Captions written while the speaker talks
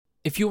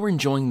If you're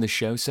enjoying the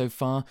show so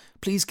far,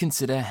 please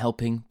consider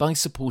helping by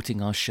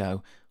supporting our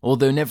show.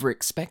 Although never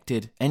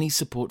expected, any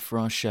support for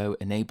our show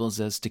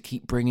enables us to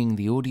keep bringing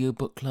the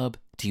Audiobook Club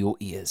to your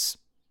ears.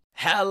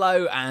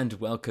 Hello and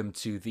welcome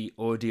to the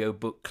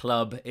Audiobook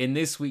Club. In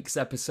this week's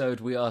episode,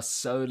 we are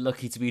so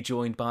lucky to be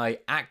joined by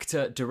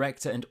actor,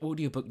 director and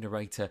audiobook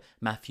narrator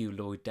Mathew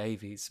Lloyd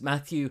Davies.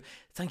 Mathew,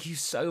 thank you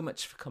so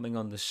much for coming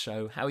on the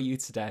show. How are you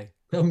today?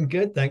 I'm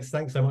good, thanks.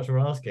 Thanks so much for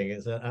asking.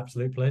 It's an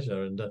absolute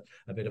pleasure and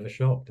a bit of a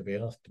shock to be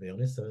asked, to be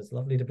honest. So it's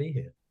lovely to be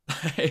here.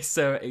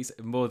 It's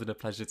more than a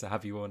pleasure to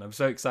have you on. I'm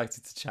so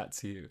excited to chat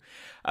to you.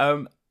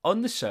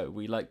 On the show,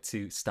 we like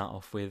to start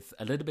off with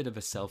a little bit of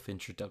a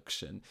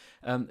self-introduction.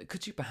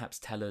 Could you perhaps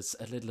tell us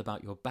a little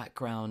about your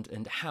background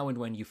and how and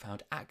when you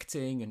found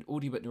acting and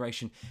audiobook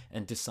narration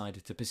and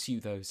decided to pursue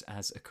those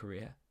as a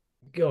career?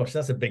 Gosh,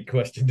 that's a big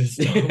question to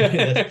start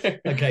with.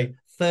 Okay,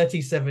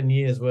 37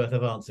 years worth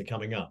of answer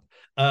coming up.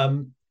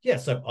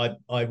 So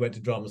I went to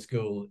drama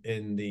school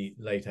in the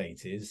late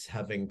 80s,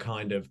 having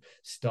kind of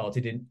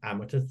started in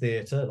amateur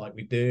theatre like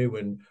we do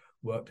and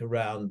worked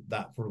around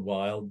that for a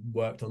while,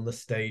 worked on the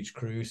stage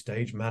crew,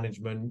 stage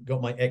management,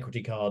 got my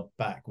equity card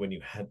back when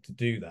you had to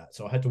do that.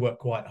 So I had to work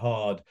quite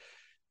hard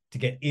to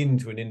get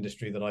into an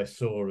industry that I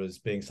saw as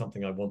being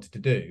something I wanted to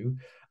do.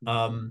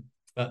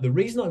 The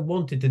reason I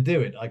wanted to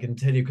do it, I can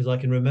tell you because I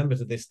can remember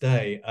to this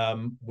day,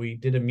 we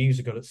did a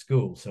musical at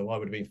school. So I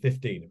would have been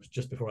 15. It was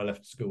just before I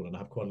left school and I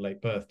have quite a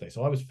late birthday.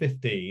 So I was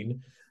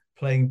 15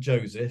 playing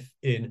Joseph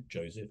in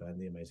Joseph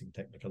and the Amazing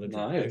Technicolor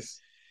Dreamcoat.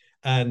 Nice.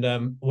 And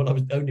well, I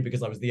was only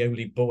because I was the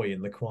only boy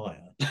in the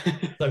choir.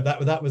 So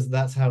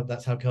that's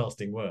how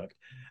casting worked.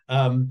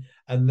 And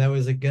there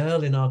was a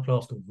girl in our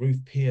class called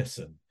Ruth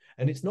Pearson.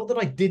 And it's not that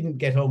I didn't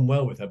get on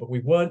well with her, but we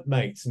weren't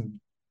mates. And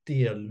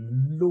dear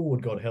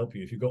Lord, God help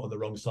you if you got on the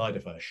wrong side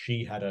of her.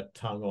 She had a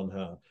tongue on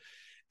her.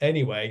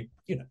 Anyway,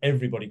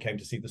 everybody came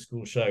to see the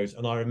school shows.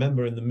 And I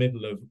remember in the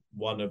middle of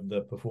one of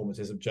the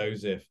performances of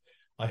Joseph,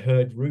 I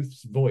heard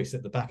Ruth's voice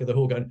at the back of the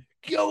hall going,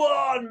 "Go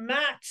on,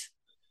 Matt."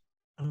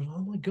 And I was like,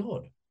 oh my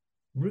God,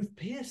 Ruth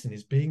Pearson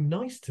is being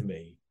nice to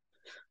me.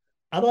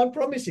 And I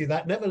promise you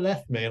that never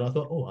left me. And I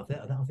thought, oh, I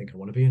think I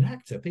want to be an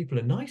actor. People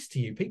are nice to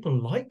you. People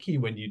like you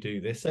when you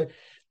do this. So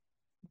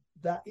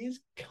that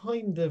is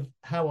kind of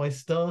how I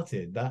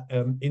started that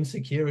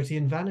insecurity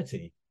and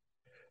vanity,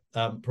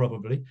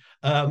 probably.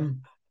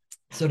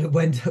 Sort of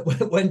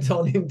went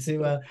on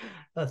into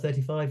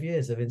 35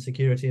 years of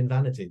insecurity and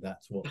vanity.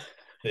 That's what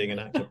being an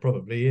actor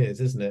probably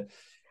is, isn't it?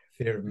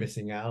 Fear of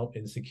missing out,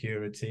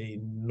 insecurity,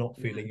 not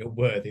feeling you're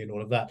worthy, and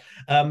all of that.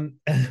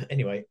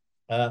 Anyway,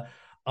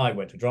 I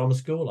went to drama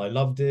school. I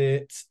loved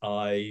it.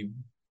 I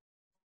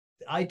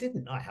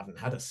haven't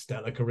had a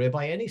stellar career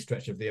by any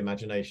stretch of the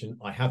imagination.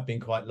 I have been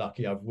quite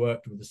lucky. I've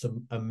worked with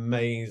some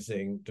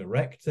amazing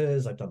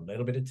directors. I've done a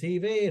little bit of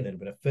TV, a little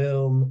bit of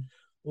film,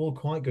 all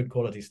quite good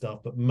quality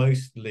stuff. But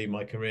mostly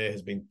my career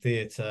has been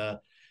theatre,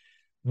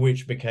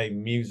 which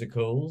became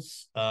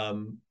musicals.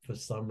 For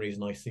some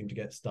reason, I seem to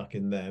get stuck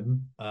in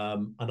them.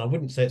 And I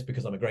wouldn't say it's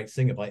because I'm a great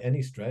singer by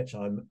any stretch.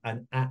 I'm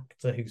an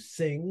actor who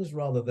sings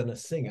rather than a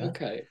singer.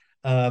 Okay.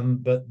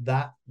 But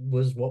that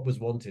was what was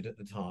wanted at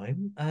the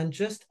time. And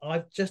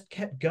I've just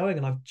kept going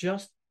and I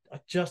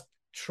just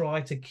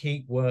try to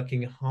keep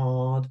working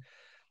hard.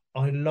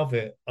 I love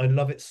it. I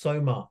love it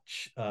so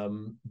much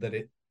that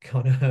it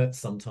kind of hurts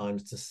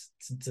sometimes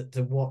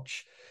to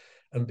watch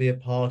and be a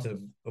part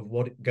of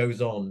what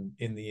goes on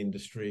in the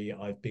industry.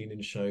 I've been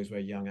in shows where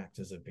young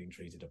actors have been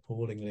treated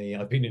appallingly.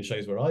 I've been in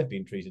shows where I've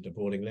been treated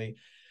appallingly.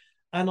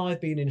 And I've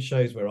been in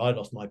shows where I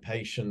lost my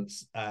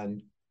patience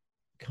and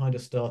kind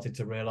of started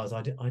to realize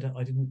I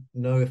didn't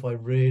know if I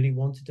really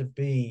wanted to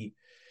be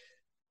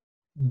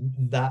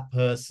that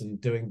person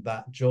doing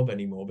that job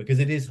anymore, because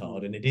it is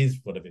hard and it is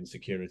full of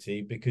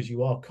insecurity because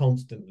you are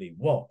constantly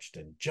watched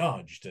and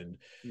judged and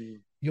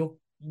you're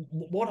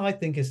what I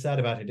think is sad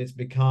about it, it's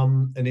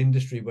become an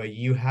industry where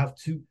you have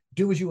to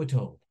do as you were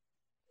told.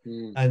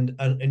 And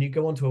you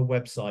go onto a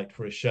website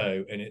for a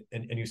show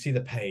and you see the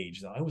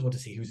page that I always want to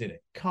see who's in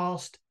it.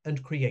 Cast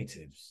and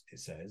creatives, it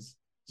says.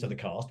 So the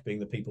cast being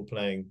the people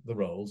playing the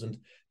roles, and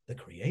the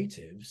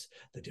creatives,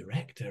 the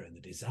director and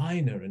the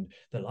designer and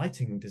the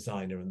lighting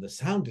designer and the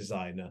sound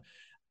designer.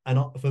 And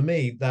for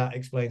me, that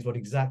explains what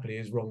exactly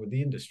is wrong with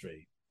the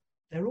industry.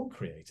 They're all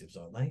creatives,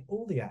 aren't they?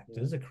 All the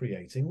actors are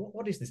creating.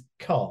 What is this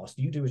cast?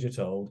 You do as you're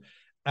told,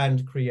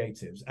 and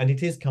creatives. And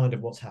it is kind of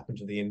what's happened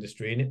to the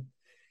industry. And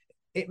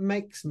it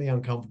makes me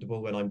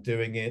uncomfortable when I'm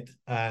doing it.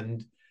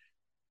 And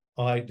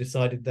I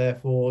decided,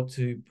 therefore,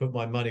 to put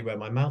my money where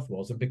my mouth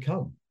was and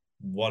become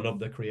one of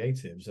the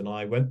creatives. And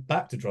I went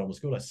back to drama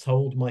school. I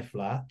sold my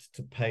flat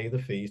to pay the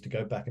fees to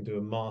go back and do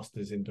a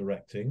master's in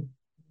directing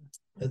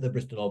at the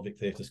Bristol Old Vic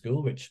Theatre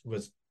School, which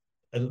was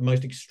the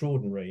most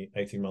extraordinary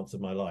 18 months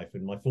of my life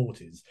in my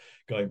 40s,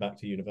 going back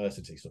to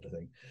university sort of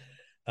thing.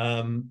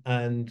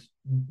 And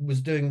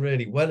was doing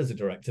really well as a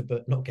director,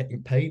 but not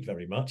getting paid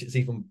very much. It's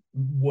even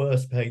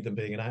worse paid than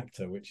being an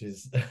actor, which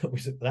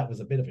that was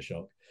a bit of a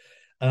shock.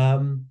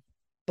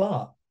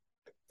 But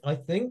I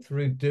think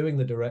through doing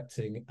the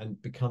directing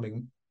and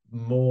becoming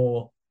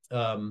more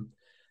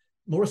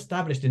more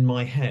established in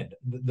my head,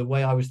 the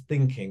way I was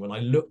thinking when I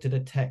looked at a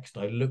text,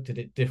 I looked at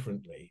it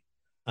differently.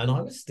 And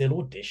I was still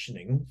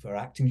auditioning for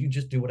acting. You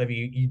just do whatever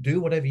you do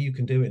whatever you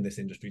can do in this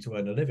industry to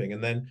earn a living.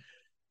 And then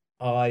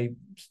I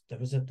there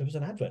was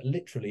an advert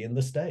literally in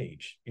the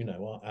stage,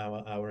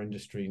 our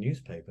industry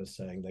newspaper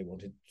saying they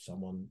wanted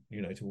someone,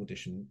 to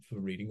audition for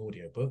reading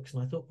audiobooks.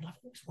 And I thought, well,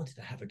 I've always wanted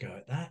to have a go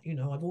at that.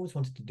 I've always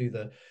wanted to do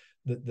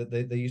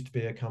there used to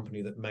be a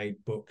company that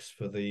made books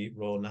for the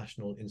Royal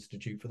National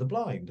Institute for the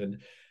Blind. And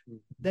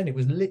then it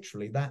was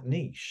literally that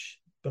niche.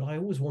 But I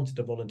always wanted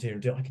to volunteer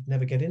and do it. I could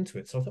never get into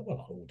it. So I thought,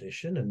 well, I'll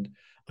audition. And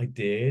I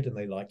did, and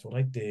they liked what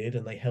I did,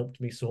 and they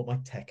helped me sort my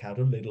tech out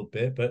a little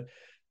bit. But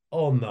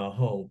on the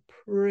whole,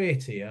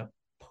 pretty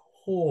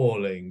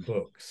appalling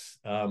books.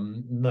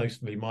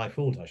 Mostly my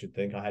fault, I should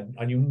think.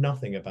 I knew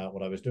nothing about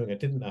what I was doing. I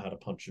didn't know how to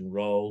punch and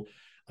roll.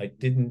 I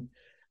didn't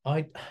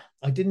I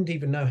I didn't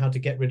even know how to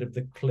get rid of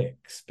the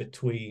clicks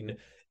between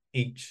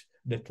each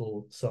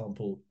little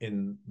sample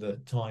in the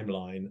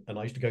timeline. And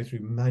I used to go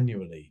through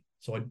manually.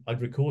 So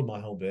I'd record my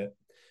whole bit,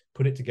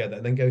 put it together,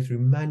 and then go through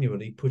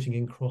manually putting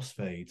in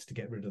crossfades to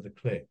get rid of the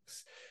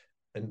clicks,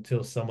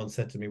 until someone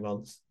said to me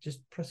once,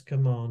 just press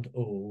Command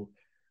All,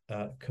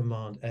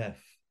 Command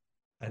F,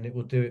 and it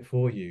will do it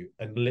for you.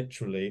 And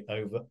literally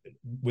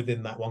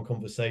within that one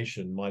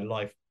conversation, my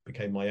life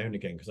became my own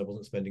again, because I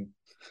wasn't spending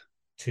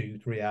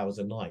 2-3 hours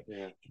a night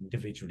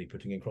individually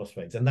putting in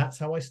crossfades. And that's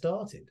how I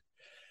started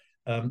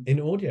in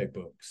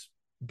audiobooks.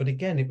 But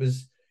again, it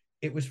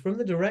was from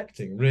the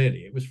directing, really.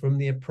 It was from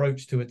the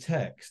approach to a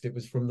text. It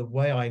was from the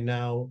way I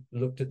now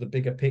looked at the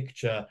bigger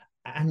picture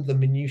and the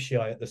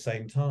minutiae at the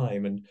same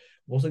time, and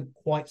wasn't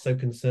quite so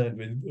concerned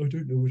with, I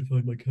don't know where to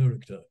find my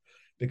character,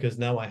 because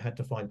now I had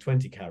to find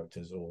 20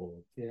 characters or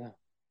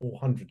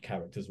 100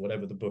 characters,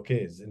 whatever the book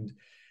is. And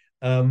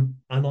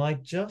I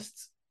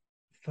just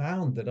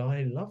found that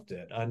I loved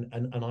it,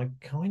 and I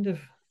kind of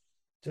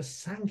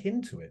just sank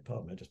into it.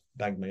 Pardon me, I just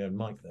banged my own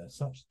mic there.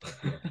 Such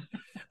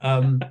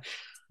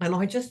and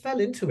I just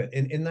fell into it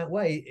in that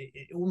way.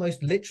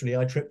 Almost literally,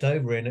 I tripped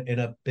over in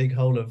a big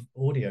hole of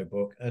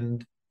audiobook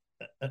and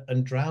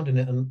drowned in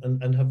it,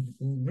 and have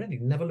really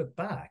never looked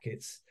back.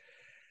 It's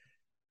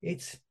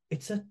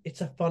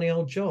a funny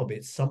old job.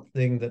 It's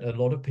something that a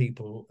lot of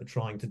people are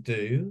trying to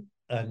do,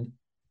 and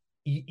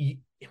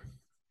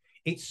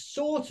it's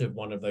sort of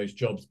one of those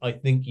jobs I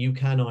think you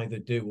can either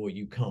do or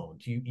you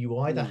can't. You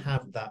either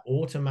have that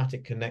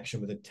automatic connection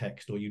with a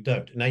text or you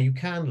don't. Now, you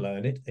can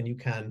learn it and you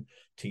can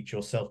teach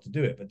yourself to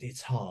do it, but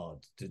it's hard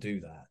to do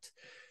that.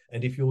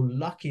 And if you're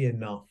lucky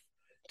enough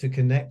to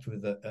connect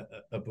with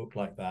a book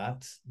like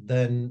that,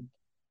 then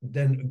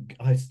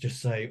I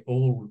just say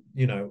all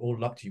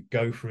luck to you.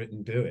 Go for it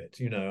and do it.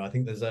 I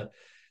think there's a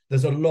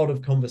lot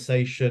of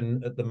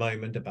conversation at the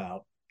moment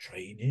about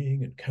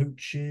training and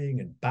coaching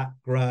and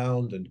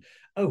background, and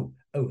oh,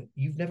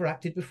 you've never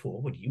acted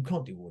before, well, you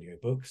can't do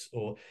audiobooks,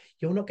 or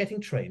you're not getting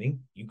training,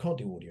 you can't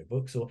do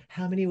audiobooks, or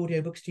how many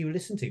audiobooks do you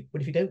listen to?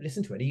 Well, if you don't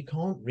listen to any, you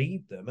can't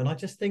read them. And I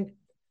just think,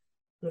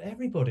 look,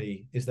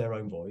 everybody is their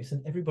own voice,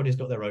 and everybody's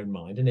got their own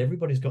mind, and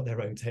everybody's got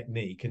their own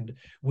technique, and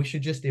we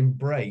should just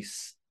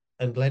embrace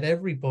and let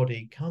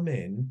everybody come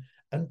in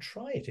and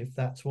try it if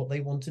that's what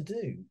they want to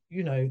do.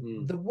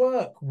 The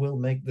work will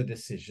make the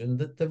decision,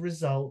 that the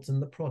result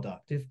and the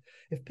product.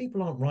 If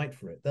people aren't right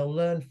for it, they'll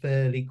learn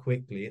fairly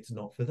quickly it's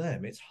not for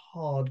them. It's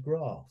hard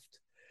graft.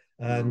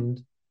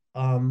 And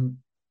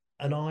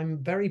I'm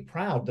very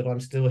proud that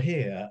I'm still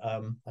here.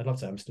 I'd love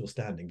to say I'm still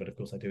standing, but of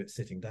course I do it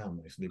sitting down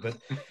mostly. But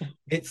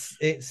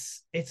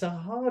it's a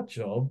hard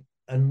job,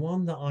 and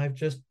one that I've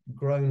just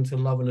grown to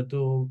love and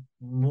adore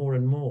more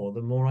and more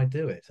the more I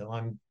do it. And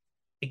I'm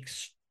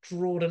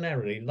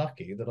extraordinarily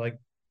lucky that I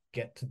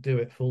get to do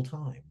it full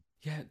time.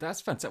 Yeah,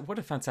 that's fantastic. What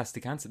a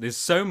fantastic answer. There's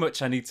so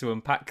much I need to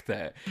unpack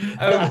there.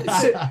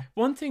 So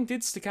one thing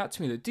did stick out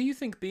to me, though. Do you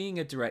think being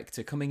a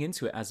director, coming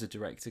into it as a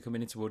director,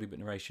 coming into audiobook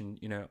narration,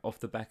 off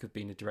the back of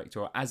being a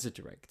director or as a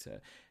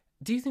director,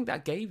 do you think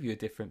that gave you a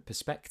different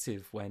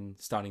perspective when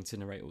starting to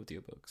narrate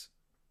audiobooks?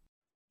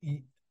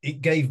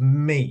 It gave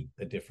me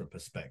a different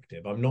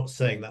perspective. I'm not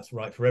saying that's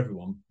right for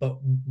everyone, but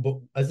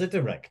as a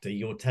director,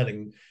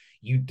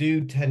 you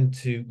do tend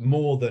to,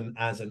 more than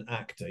as an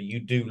actor, you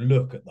do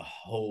look at the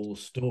whole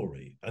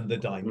story and the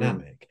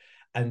dynamic,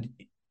 and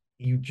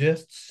you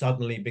just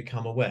suddenly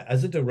become aware.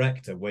 As a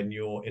director, when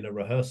you're in a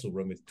rehearsal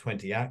room with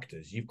 20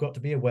 actors, you've got to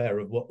be aware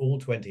of what all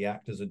 20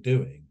 actors are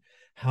doing,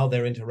 how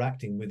they're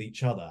interacting with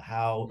each other,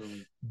 how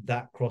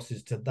that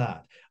crosses to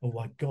that. Oh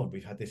my God,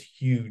 we've had this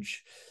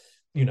huge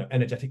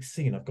energetic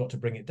scene, I've got to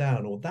bring it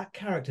down. Or that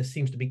character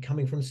seems to be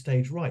coming from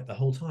stage right the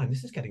whole time.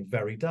 This is getting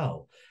very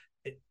dull.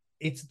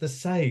 It's the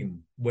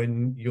same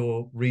when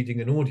you're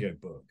reading an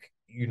audiobook.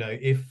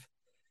 If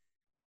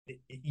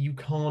you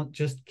can't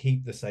just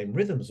keep the same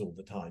rhythms all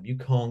the time, you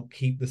can't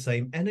keep the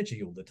same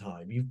energy all the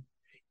time.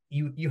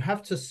 You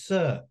have to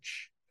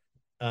search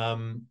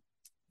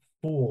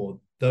for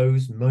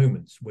those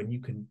moments when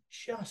you can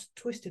just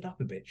twist it up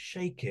a bit,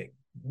 shake it,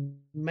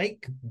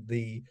 make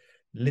the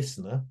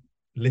listener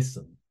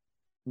listen.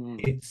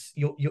 It's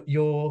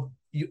your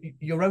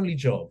only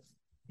job.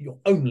 Your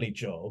only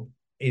job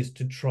is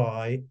to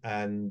try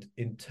and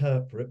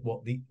interpret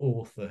what the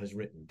author has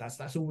written.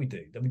 That's all we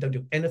do. We don't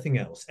do anything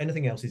else.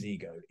 Anything else is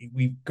ego.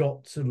 We've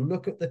got to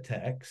look at the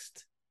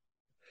text,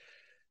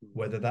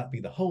 whether that be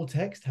the whole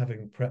text,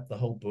 having prepped the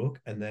whole book,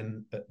 and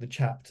then at the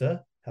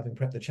chapter, having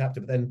prepped the chapter,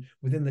 but then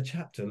within the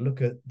chapter,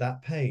 look at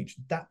that page,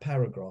 that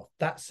paragraph,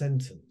 that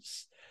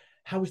sentence.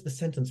 How is the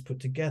sentence put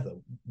together?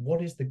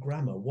 What is the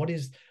grammar? What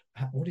is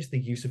the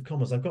use of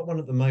commas? I've got one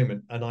at the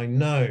moment, and I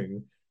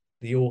know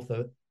the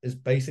author is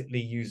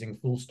basically using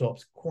full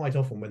stops quite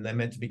often when they're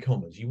meant to be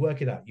commas. You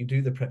work it out, you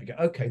do the prep, you go,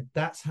 okay,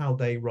 that's how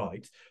they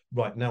write.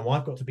 Right, now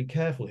I've got to be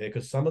careful here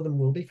because some of them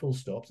will be full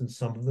stops and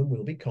some of them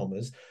will be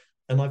commas.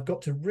 And I've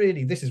got to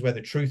really, this is where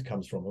the truth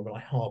comes from. When I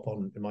harp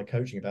on in my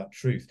coaching about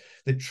truth,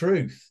 the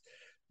truth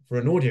for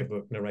an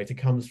audiobook narrator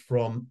comes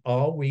from,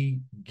 are we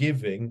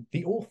giving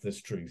the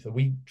author's truth? Are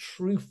we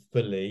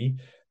truthfully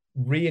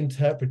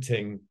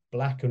reinterpreting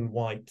black and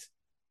white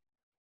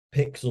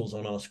pixels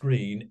on our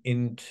screen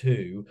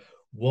into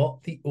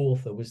what the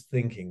author was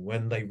thinking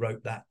when they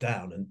wrote that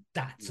down? And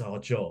that's our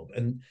job.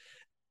 And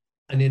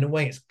in a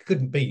way, it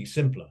couldn't be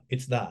simpler.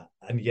 It's that.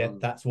 And yet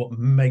that's what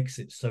makes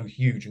it so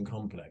huge and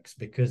complex,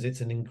 because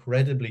it's an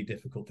incredibly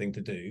difficult thing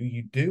to do.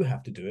 You do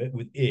have to do it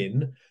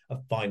within a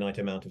finite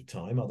amount of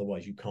time.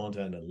 Otherwise, you can't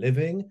earn a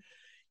living.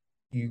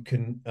 You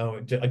can,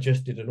 I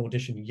just did an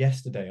audition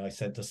yesterday I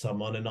sent to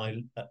someone, and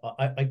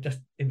I just,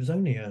 it was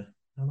only how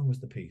long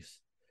was the piece?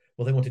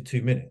 Well, they wanted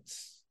 2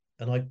 minutes.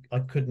 And I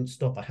couldn't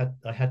stop.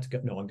 I had to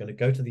go. No, I'm going to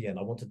go to the end.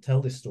 I want to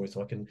tell this story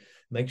so I can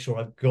make sure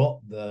I've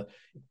got the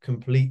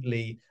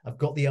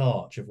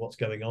arch of what's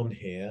going on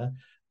here.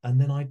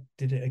 And then I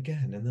did it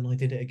again, and then I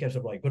did it again. So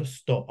I'm like, got to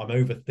stop. I'm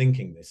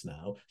overthinking this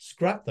now.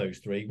 Scrap those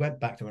three.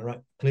 Went back to my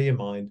right. Clear your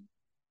mind.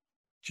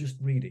 Just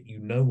read it. You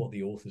know what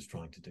the author's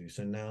trying to do.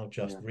 So now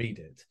just read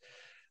it.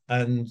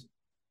 And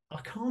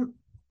I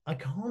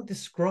can't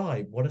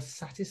describe what a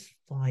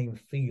satisfying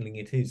feeling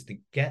it is to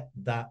get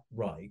that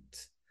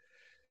right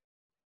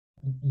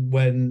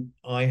when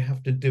I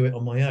have to do it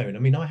on my own. I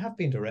mean, I have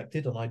been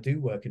directed and I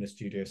do work in a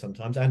studio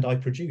sometimes, and I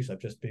produce. I've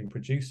just been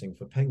producing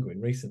for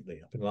Penguin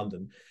recently up in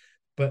London.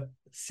 But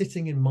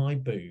sitting in my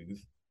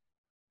booth,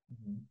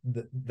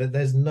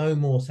 there's no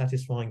more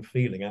satisfying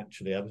feeling,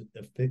 actually. I was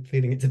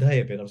feeling it today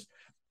a bit. I was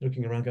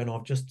looking around going,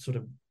 I've just sort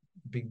of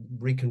been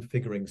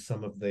reconfiguring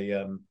some of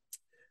the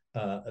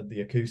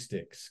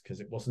acoustics,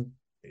 because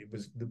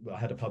I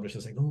had a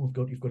publisher saying, oh,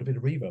 you've got a bit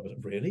of reverb. I was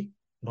like, really?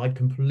 And I'd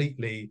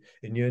completely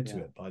inured to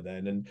it by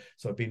then. And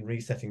so I've been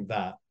resetting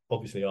that,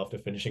 obviously after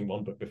finishing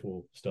one book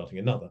before starting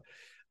another.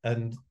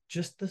 And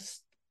just the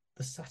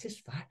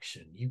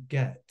satisfaction you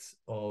get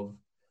of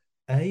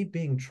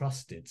being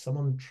trusted,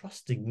 someone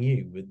trusting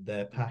you with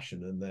their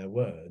passion and their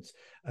words,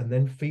 and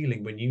then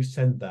feeling when you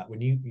send that,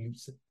 when you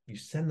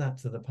send that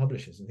to the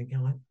publishers and think,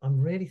 I'm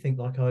really think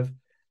like I've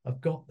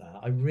got that.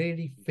 I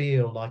really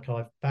feel like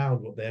I've found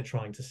what they're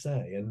trying to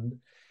say. And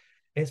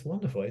it's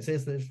wonderful. It's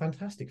a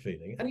fantastic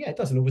feeling. And it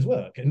doesn't always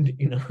work. And,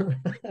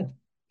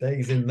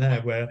 days in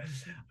there where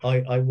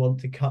I want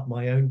to cut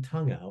my own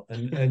tongue out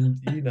and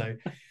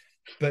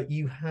but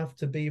you have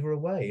to beaver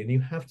away, and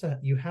you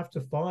have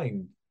to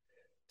find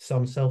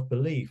some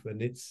self-belief.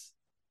 And it's,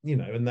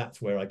 and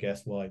that's where I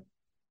guess why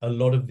a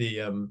lot of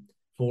the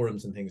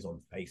forums and things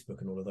on Facebook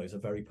and all of those are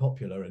very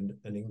popular and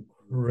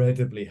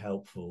incredibly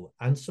helpful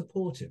and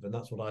supportive. And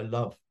that's what I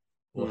love,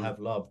 or have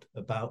loved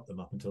about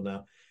them up until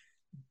now.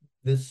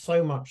 There's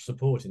so much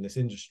support in this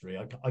industry.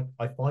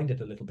 I find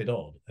it a little bit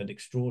odd and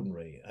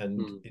extraordinary,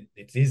 and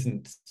it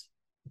isn't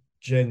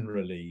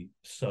generally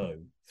so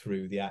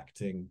through the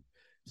acting,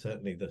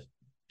 certainly the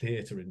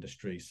theatre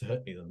industry,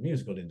 certainly the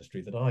musical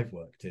industry that I've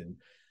worked in.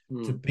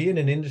 To be in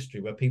an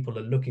industry where people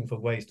are looking for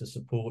ways to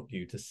support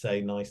you, to say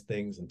nice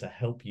things, and to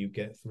help you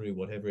get through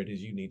whatever it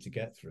is you need to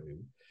get through.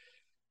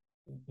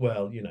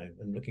 Well,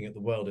 and looking at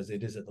the world as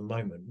it is at the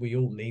moment, we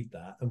all need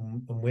that,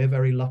 and we're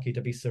very lucky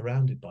to be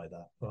surrounded by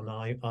that. And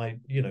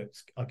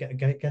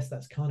I guess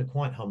that's kind of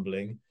quite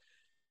humbling.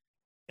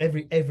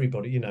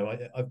 Everybody,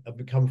 I've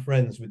become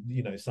friends with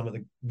some of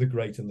the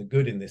great and the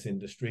good in this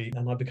industry,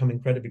 and I've become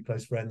incredibly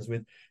close friends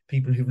with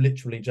people who've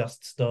literally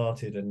just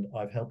started, and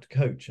I've helped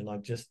coach, and I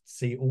just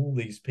see all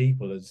these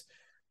people as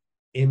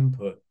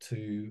input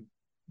to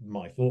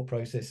my thought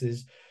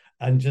processes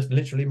and just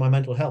literally my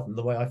mental health and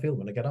the way I feel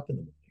when I get up in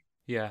the morning.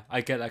 Yeah, I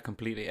get that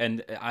completely.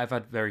 And I've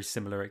had very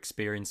similar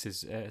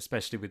experiences,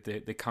 especially with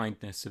the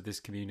kindness of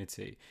this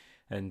community,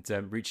 and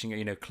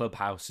reaching,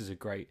 Clubhouse is a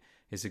great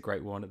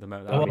one at the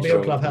moment. I'll be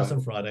on Clubhouse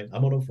on Friday.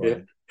 I'm on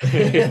Friday.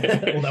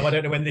 Yeah. Although I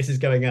don't know when this is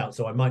going out,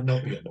 so I might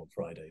not be on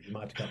Friday. You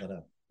might have to cut that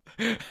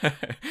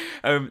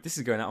out. This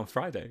is going out on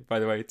Friday, by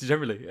the way,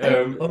 generally.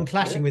 On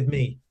clashing with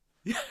me.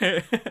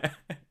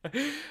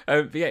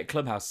 But yeah,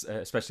 Clubhouse,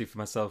 especially for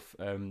myself,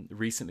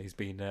 recently has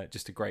been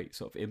just a great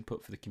sort of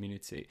input for the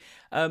community.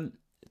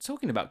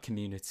 Talking about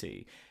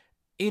community,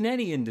 in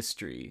any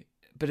industry,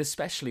 but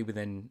especially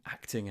within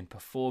acting and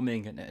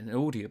performing and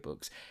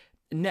audiobooks,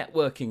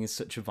 networking is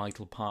such a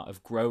vital part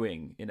of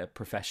growing in a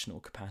professional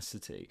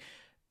capacity.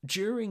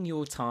 During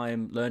your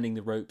time learning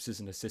the ropes as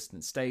an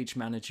assistant stage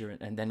manager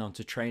and then on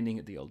to training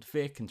at the Old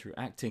Vic and through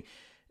acting,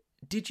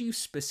 did you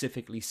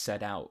specifically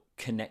set out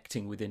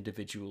connecting with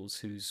individuals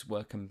whose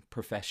work and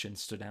profession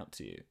stood out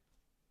to you?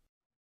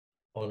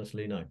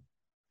 Honestly, no.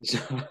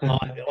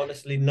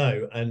 Honestly,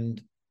 no.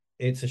 And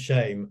it's a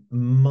shame.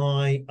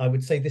 I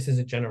would say this is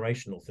a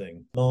generational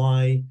thing.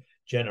 My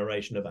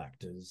generation of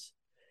actors,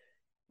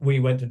 we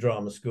went to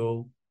drama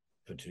school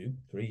for 2-3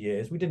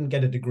 years. We didn't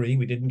get a degree.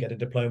 We didn't get a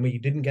diploma. You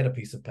didn't get a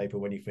piece of paper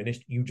when you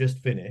finished. You just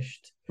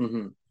finished.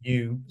 Mm-hmm.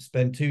 You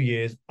spend 2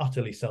 years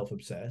utterly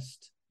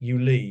self-obsessed. You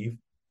leave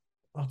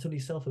utterly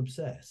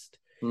self-obsessed.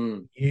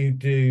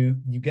 You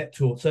get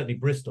taught, certainly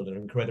Bristol are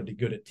incredibly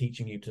good at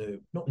teaching you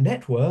to not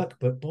network,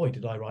 but boy,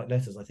 did I write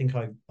letters. I think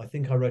I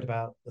wrote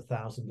about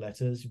 1,000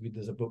 letters.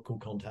 There's a book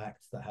called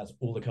Contacts that has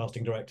all the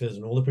casting directors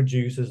and all the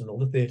producers and all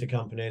the theatre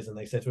companies, and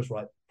they said to us,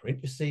 right, print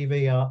your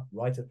CV up,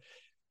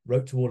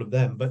 wrote to all of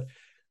them. But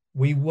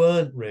we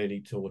weren't really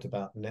taught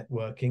about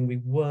networking. We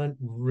weren't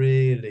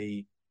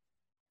really,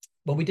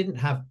 well, we didn't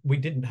have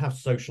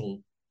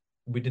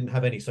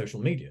any social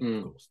media,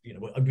 of course.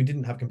 We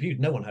didn't have computer.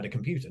 No one had a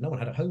computer. No one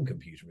had a home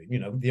computer.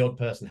 The odd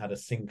person had a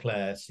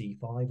Sinclair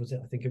C5, was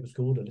it? I think it was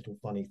called, a little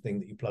funny thing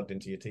that you plugged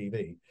into your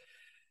TV.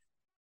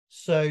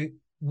 So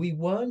we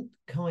weren't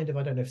I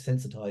don't know if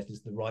sensitized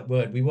is the right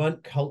word. We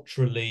weren't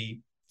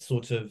culturally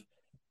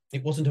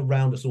it wasn't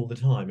around us all the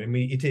time. I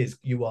mean,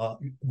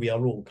 we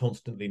are all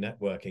constantly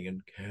networking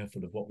and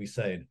careful of what we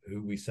say and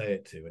who we say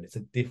it to. And it's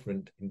a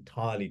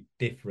entirely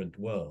different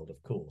world,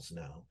 of course,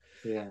 now.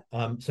 Yeah.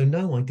 So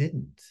no, I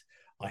didn't.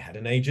 I had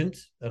an agent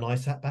and I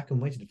sat back and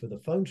waited for the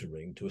phone to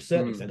ring to a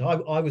certain extent.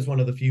 I was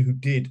one of the few who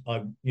did.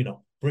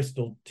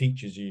 Bristol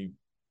teaches you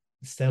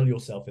sell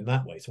yourself in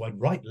that way. So I'd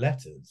write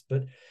letters,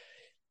 but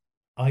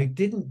I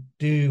didn't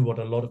do what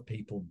a lot of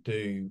people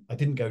do. I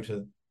didn't go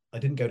to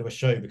a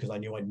show because I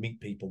knew I'd meet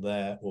people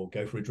there, or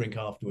go for a drink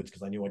afterwards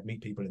because I knew I'd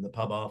meet people in the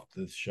pub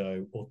after the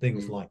show, or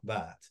things like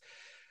that.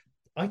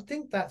 I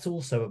think that's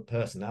also a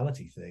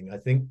personality thing. I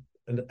think,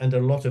 and a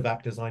lot of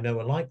actors I know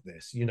are like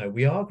this.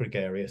 We are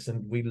gregarious,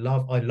 and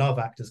I love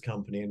Actors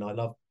Company, and I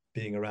love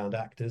being around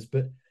actors,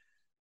 but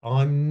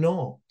I'm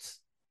not.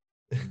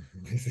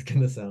 This is going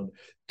to sound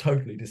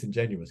totally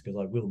disingenuous because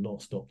I will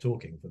not stop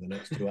talking for the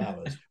next 2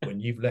 hours. When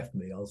you've left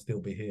me, I'll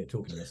still be here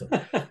talking to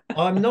myself.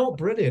 I'm not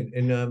brilliant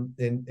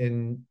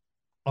in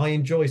I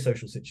enjoy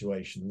social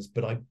situations,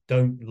 but I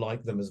don't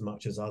like them as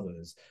much as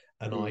others.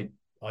 And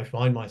I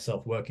find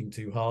myself working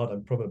too hard.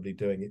 I'm probably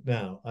doing it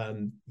now.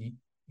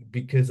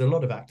 Because a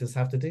lot of actors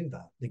have to do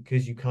that,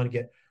 because you kind of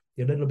get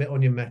a little bit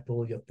on your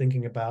mettle. You're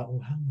thinking about,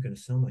 how am I going to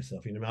sell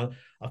myself?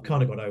 I've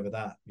kind of got over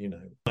that.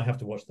 I have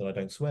to watch that I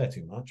don't swear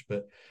too much,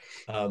 but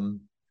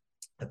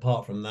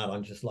apart from that,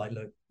 I'm just like,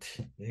 look,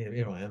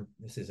 here I am.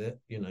 This is it.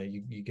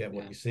 You get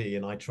what you see,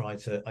 and I try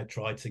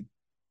to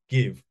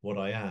give what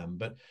I am.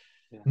 But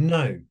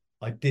no,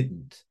 I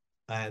didn't.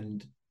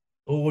 And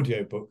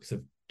audiobooks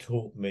have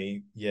taught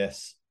me,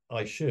 yes,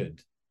 I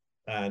should.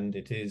 And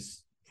it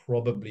is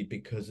probably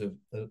because of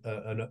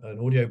an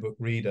audiobook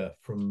reader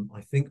from,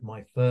 I think,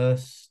 my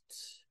first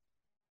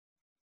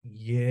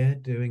year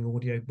doing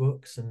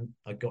audiobooks, and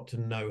I got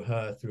to know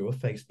her through a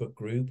Facebook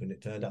group, and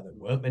it turned out there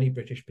weren't many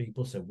British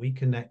people, so we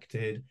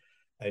connected,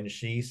 and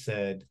she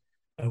said,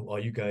 oh, are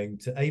you going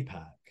to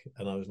APAC?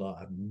 And I was like,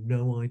 I have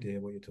no idea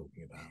what you're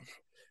talking about.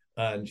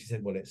 And she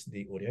said, well, it's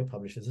the Audio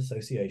Publishers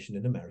Association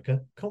in America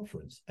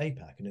conference,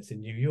 APAC, and it's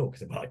in New York. I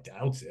said, well, I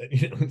doubt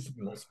it. I'm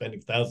not spending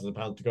thousands of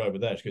pounds to go over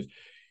there. She goes,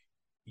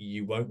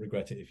 you won't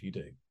regret it if you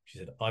do. She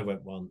said, I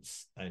went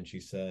once, and she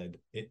said,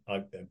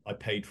 I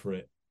paid for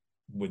it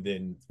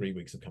within 3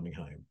 weeks of coming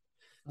home.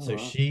 So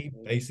she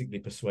basically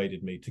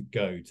persuaded me to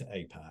go to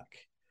APAC.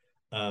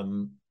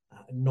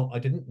 I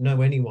didn't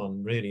know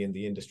anyone really in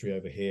the industry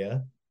over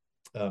here.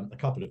 A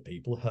couple of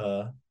people,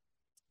 her,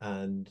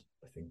 and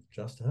I think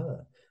just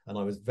her. And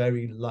I was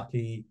very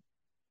lucky.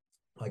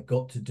 I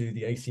got to do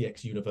the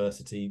ACX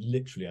University,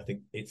 literally, I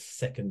think its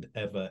second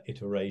ever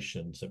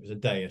iteration. So it was a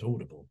day at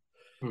Audible.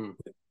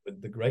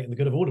 With the great and the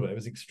good of Audible. It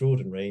was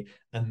extraordinary.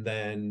 And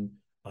then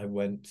I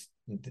went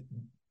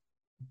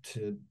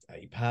to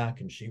APAC,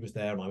 and she was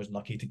there, and I was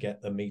lucky to get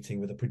a meeting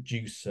with a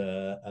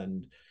producer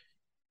and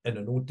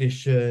an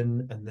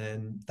audition, and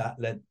then that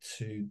led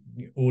to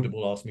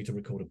Audible asked me to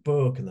record a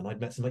book, and then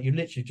I'd met somebody. You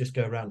literally just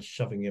go around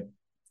shoving your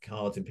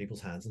cards in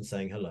people's hands and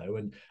saying hello,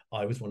 and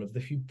I was one of the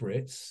few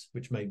Brits,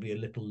 which made me a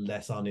little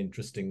less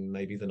uninteresting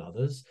maybe than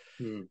others.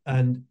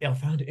 And I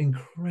found it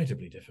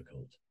incredibly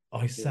difficult.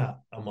 I sat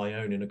on my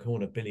own in a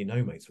corner, Billy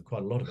No Mates, for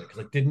quite a lot of it,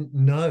 because I didn't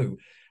know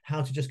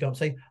how to just go up and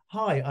say,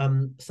 hi,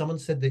 someone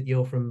said that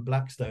you're from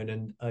Blackstone,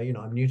 and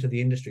I'm new to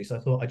the industry, so I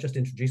thought I'd just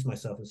introduce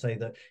myself and say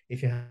that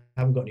if you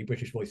haven't got any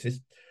British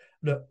voices,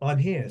 look, I'm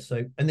here.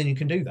 So, and then you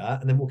can do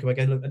that and then walk away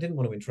going, look, I didn't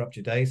want to interrupt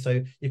your day,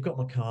 so you've got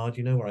my card,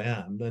 you know where I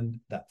am, and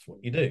that's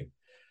what you do.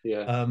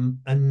 Yeah.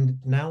 And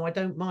now I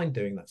don't mind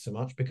doing that so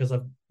much because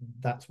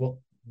that's what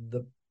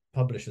the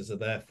publishers are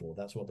there for.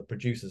 That's what the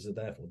producers are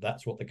there for.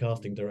 That's what the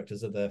casting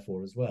directors are there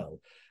for as well.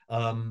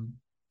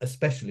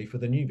 Especially for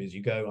the newbies.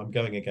 I'm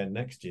going again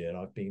next year.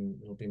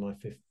 It'll be my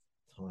 5th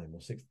time or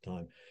 6th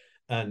time.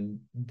 And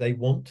they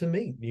want to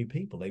meet new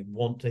people. They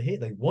want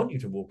you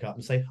to walk up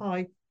and say,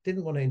 hi,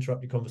 didn't want to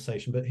interrupt your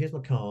conversation, but here's my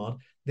card.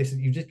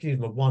 You just give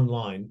them a one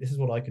line. This is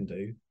what I can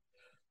do.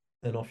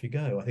 And off you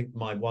go. I think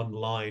my one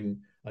line,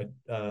 I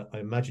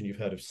imagine you've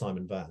heard of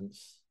Simon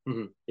Vance.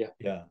 Mm-hmm. Yeah.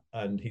 Yeah.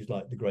 And he's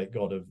like the great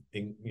god of,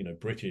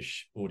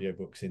 British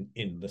audiobooks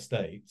in the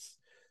States.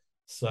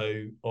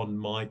 So on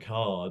my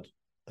card,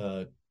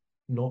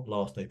 not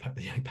last APAC,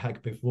 the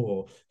APAC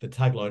before, the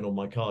tagline on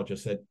my card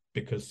just said,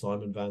 because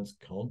Simon Vance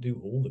can't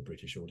do all the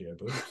British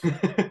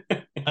audiobooks.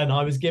 And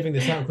I was giving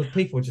this out because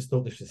people just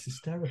thought this was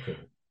hysterical.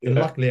 And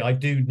luckily, I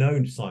do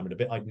know Simon a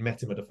bit. I'd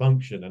met him at a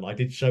function and I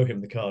did show him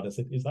the card and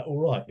said, is that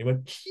all right? And he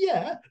went,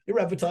 yeah, you're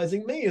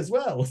advertising me as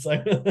well. So,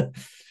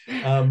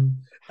 and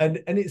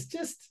it's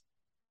just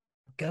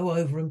go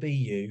over and be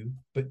you,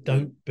 but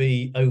don't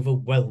be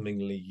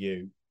overwhelmingly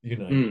you,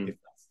 if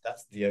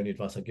that's the only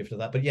advice I'd give to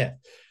that. But yeah,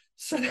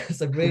 so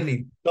that's a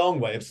really long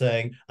way of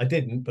saying I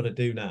didn't, but I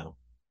do now.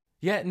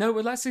 Yeah, no,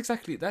 well, that's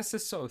the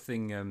sort of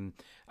thing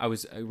I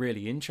was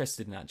really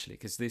interested in, actually,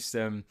 because this,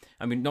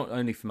 I mean, not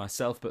only for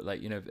myself, but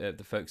like,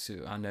 the folks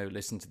who I know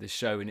listen to this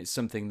show, and it's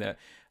something that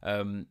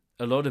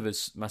a lot of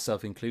us,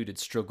 myself included,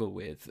 struggle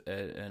with,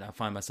 and I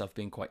find myself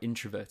being quite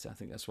introverted. I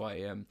think that's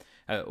why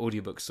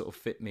audiobooks sort of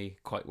fit me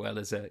quite well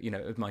as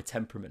of my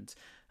temperament,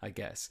 I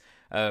guess.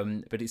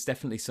 But it's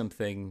definitely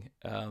something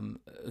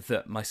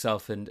that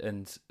myself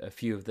and a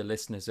few of the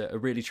listeners are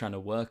really trying to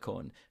work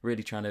on,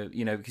 really trying to,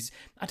 because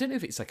I don't know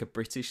if it's like a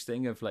British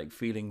thing of like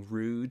feeling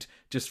rude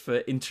just for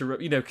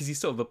interrupt, because you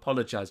sort of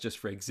apologize just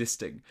for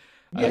existing.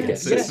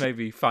 Yes, so it's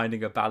maybe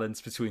finding a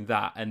balance between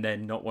that and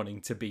then not wanting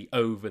to be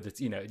over the,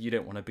 you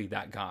don't want to be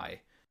that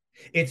guy.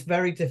 It's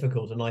very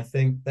difficult, and I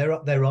think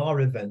there are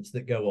events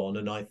that go on,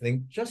 and I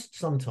think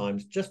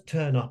sometimes just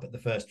turn up at the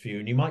first few,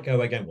 and you might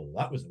go again, well,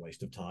 that was a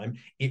waste of time.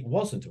 It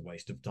wasn't a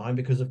waste of time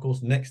because, of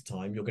course, next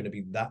time you're going to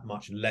be that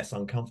much less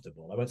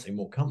uncomfortable. I won't say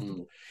more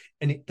comfortable,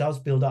 and it does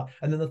build up.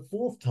 And then the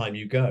 4th time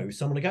you go,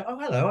 someone will go, oh,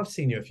 hello, I've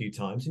seen you a few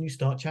times, and you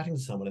start chatting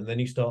to someone, and then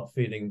you start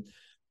feeling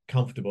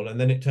comfortable, and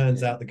then it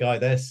turns out the guy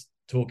they're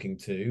talking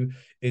to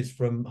is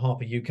from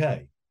Harper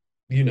UK.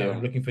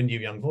 Looking for new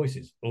young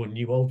voices or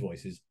new old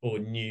voices or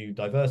new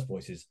diverse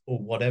voices or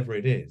whatever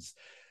it is.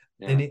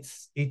 And it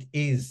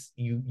is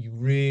you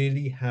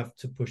really have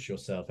to push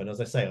yourself. And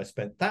as I say, I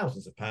spent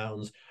thousands of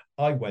pounds.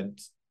 I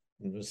went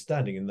and was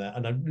standing in there,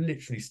 and I'm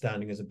literally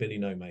standing as a Billy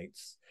No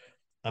Mates.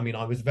 I mean,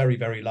 I was very,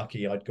 very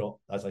lucky. I got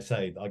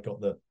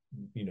the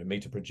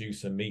meet a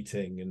producer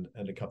meeting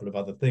and a couple of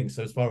other things.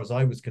 So as far as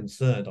I was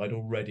concerned,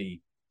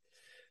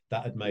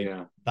 that had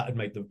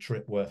made the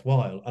trip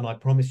worthwhile. And I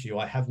promise you,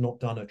 I have not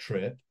done a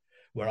trip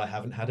where I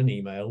haven't had an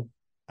email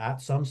at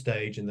some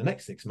stage in the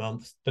next 6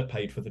 months that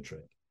paid for the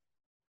trip.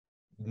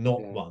 Not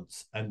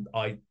once. And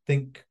I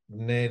think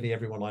nearly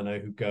everyone I know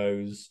who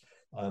goes,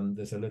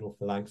 there's a little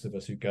phalanx of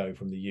us who go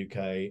from the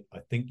UK.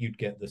 I think you'd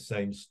get the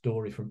same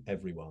story from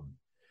everyone.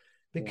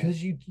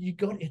 Because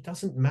it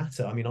doesn't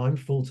matter. I mean, I'm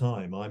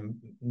full-time.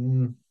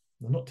 I'm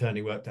not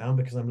turning work down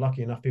because I'm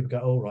lucky enough. People go,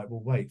 all right, we'll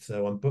wait.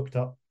 So I'm booked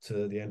up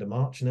to the end of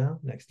March now,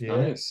 next year.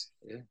 Nice.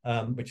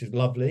 Which is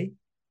lovely.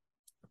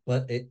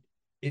 But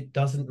it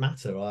doesn't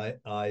matter.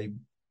 I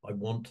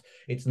want,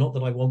 it's not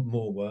that I want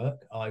more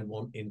work. I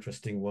want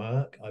interesting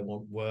work. I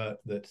want work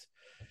that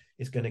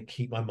is going to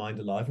keep my mind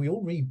alive. We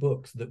all read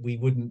books that we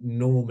wouldn't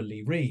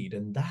normally read,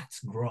 and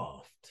that's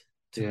graft.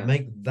 To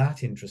make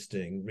that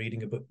interesting,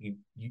 reading a book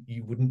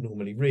you wouldn't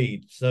normally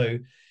read. So,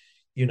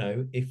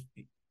 if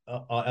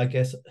I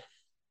guess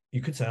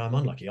you could say I'm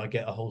unlucky. I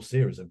get a whole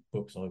series of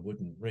books I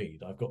wouldn't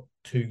read. I've got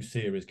 2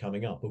 series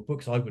coming up of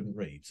books I wouldn't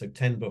read. So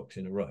 10 books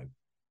in a row.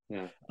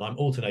 Yeah. And I'm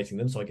alternating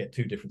them. So I get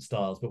 2 different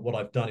styles. But what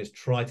I've done is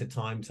try to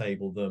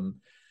timetable them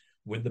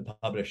with the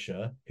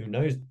publisher who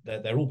knows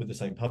that they're all with the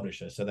same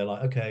publisher. So they're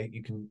like, okay,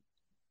 you can,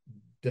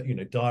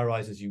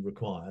 diarize as you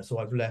require. So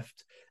I've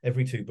left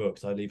every 2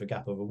 books, I leave a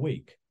gap of a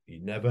week. You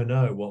never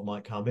know what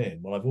might come in.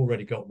 Well, I've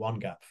already got one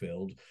gap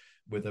filled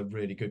with a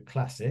really good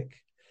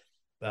classic.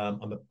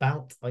 I'm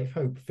about, I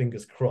hope,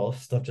 fingers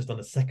crossed, I've just done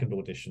a second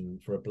audition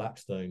for a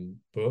Blackstone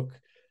book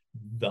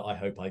that I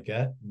hope I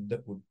get.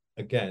 That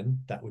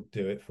would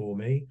do it for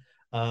me.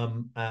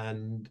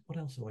 And what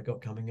else have I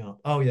got coming up?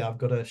 Oh yeah, I've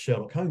got a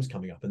Sherlock Holmes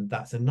coming up, and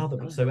that's another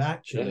book. So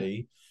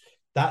actually,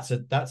 that's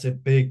a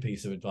big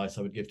piece of advice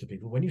I would give to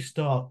people. When you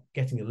start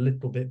getting a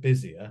little bit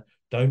busier,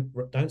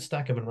 don't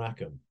stack them and rack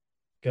them.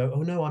 Go,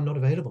 oh no, I'm not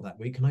available that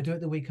week. Can I do it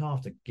the week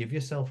after? Give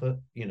yourself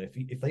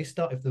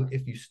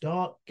if you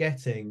start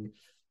getting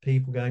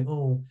people going,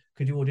 oh,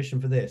 could you audition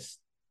for this?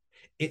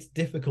 It's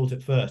difficult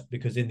at first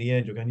because in the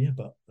end you're going, yeah,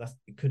 but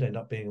it could end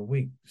up being a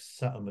week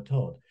sat on the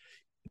Todd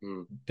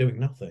doing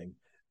nothing.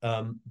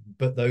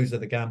 But those are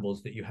the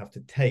gambles that you have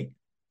to take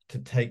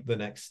the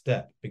next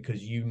step,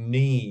 because you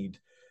need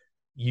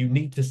you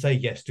need to say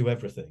yes to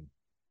everything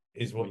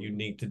is what you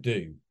need to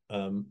do.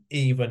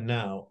 Even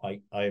now,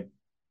 I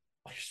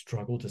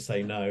struggle to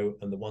say no,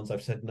 and the ones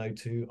I've said no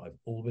to, I've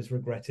always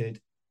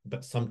regretted.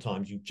 But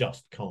sometimes you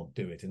just can't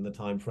do it in the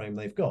time frame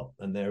they've got,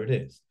 and there it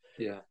is.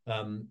 Yeah.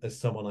 As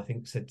someone I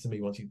think said to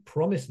me once, you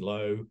promise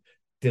low,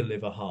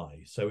 deliver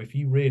high. So if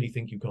you really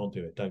think you can't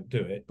do it, don't do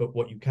it. But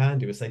what you can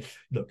do is say,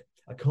 look,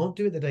 I can't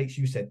do it the dates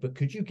you said, but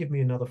could you give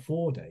me another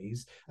 4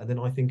 days? And then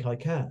I think I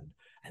can.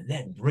 And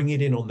then bring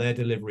it in on their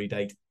delivery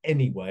date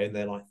anyway. And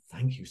they're like,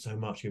 thank you so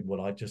much. Well,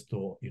 I just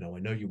thought, I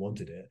know you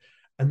wanted it.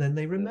 And then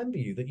they remember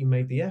you, that you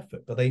made the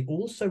effort, but they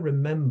also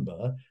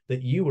remember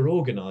that you were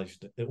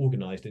organized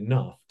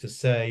enough to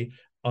say,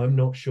 I'm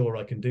not sure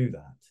I can do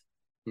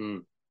that.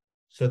 Mm.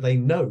 So they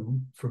know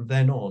from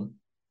then on,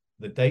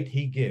 the date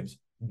he gives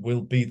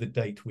will be the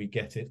date we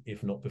get it,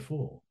 if not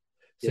before.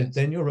 So Yes.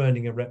 then you're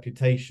earning a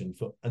reputation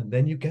and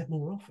then you get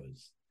more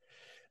offers.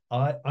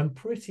 I'm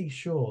pretty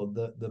sure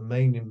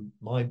that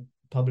my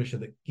publisher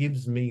that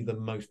gives me the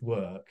most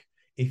work,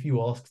 if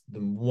you ask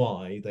them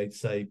why, they'd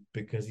say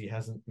because he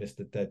hasn't missed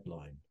a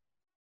deadline.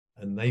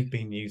 And they've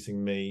been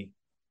using me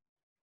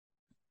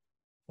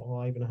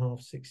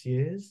 5.5, 6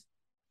 years.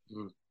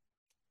 Mm.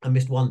 I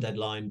missed one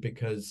deadline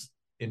because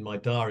in my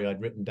diary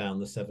I'd written down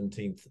the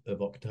 17th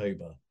of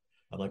October,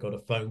 and I got a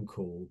phone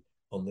call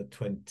on the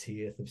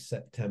 20th of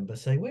September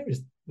saying,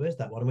 where's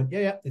that one? I went,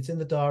 yeah, it's in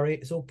the diary,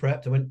 it's all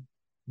prepped. I went,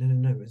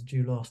 no, it was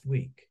due last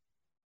week.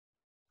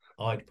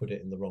 I'd put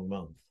it in the wrong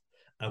month.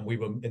 And we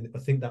were I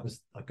think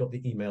I got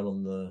the email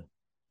on the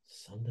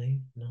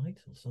Sunday night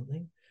or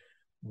something.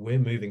 We're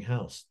moving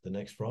house the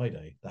next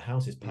Friday. The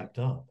house is packed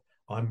up.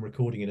 I'm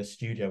recording in a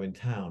studio in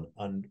town,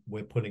 and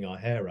we're pulling our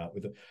hair out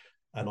with it.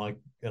 And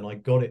I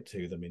got it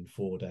to them in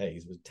 4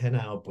 days. It was a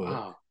 10-hour book.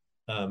 Wow.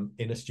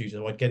 In a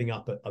studio. I was getting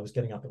up at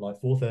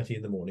like 4:30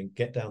 in the morning,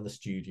 get down the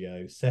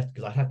studio,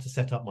 because I had to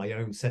set up my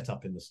own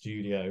setup in the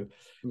studio,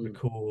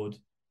 record.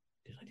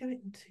 Did I do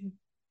it in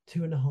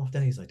 2.5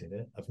 days? I did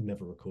it. I've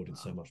never recorded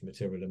so much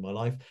material in my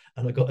life,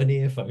 and I got an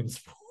earphones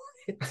for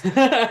it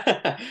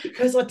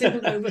because I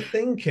didn't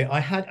overthink it. I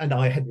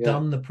had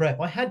done the prep.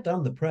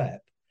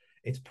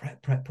 It's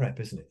prep,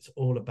 isn't it? It's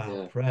all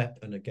about prep.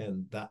 And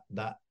again,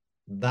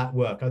 that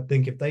work. I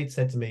think if they'd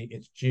said to me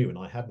it's due and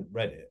I hadn't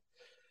read it,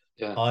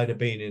 I'd have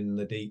been in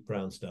the deep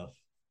brown stuff,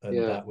 and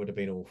that would have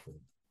been awful.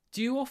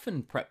 Do you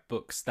often prep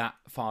books that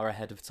far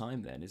ahead of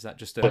time then? Is that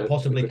just if I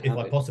possibly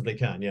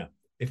can, yeah.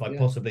 If I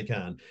possibly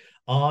can.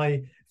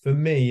 For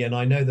me, and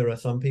I know there are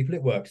some people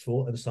it works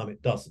for and some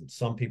it doesn't.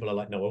 Some people are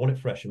like, no, I want it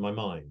fresh in my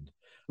mind.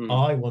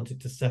 I want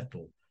it to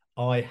settle.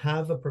 I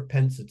have a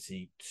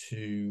propensity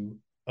to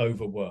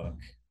overwork.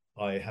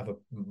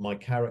 My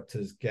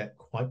characters get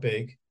quite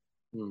big.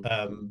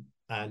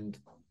 And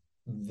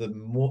the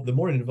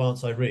more in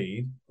advance I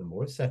read, the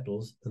more it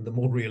settles and the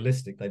more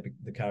realistic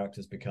the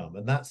characters become.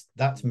 And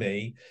that's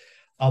me.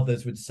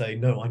 Others would say,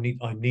 no,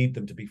 I need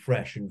them to be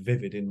fresh and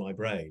vivid in my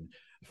brain.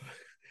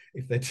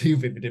 If they're too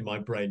vivid in my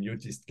brain, you're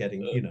just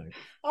getting,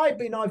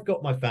 I've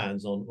got my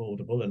fans on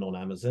Audible and on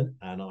Amazon,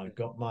 and I've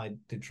got my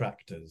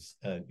detractors,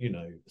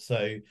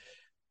 so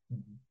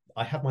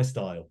I have my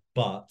style,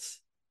 but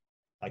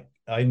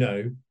I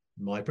know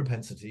my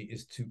propensity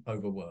is to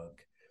overwork.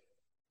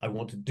 I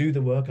want to do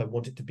the work, I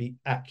want it to be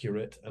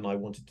accurate, and I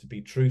want it to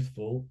be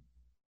truthful.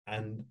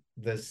 And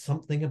there's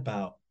something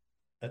about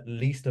at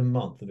least a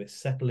month of it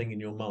settling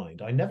in your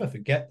mind. I never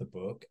forget the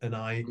book, and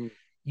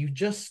you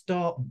just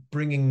start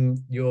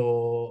bringing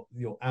your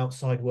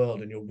outside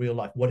world and your real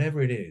life,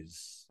 whatever it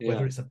is,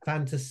 whether it's a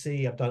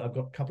fantasy. I've got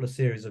a couple of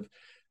series of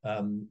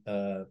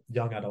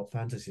young adult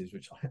fantasies,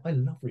 which I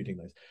love reading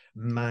those,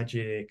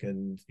 magic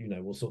and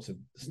all sorts of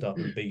stuff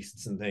and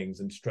beasts and things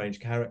and strange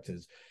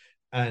characters.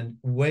 And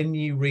when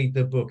you read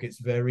the book, it's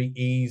very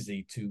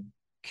easy to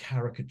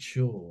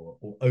caricature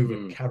or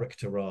over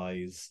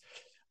characterize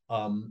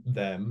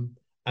them,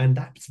 and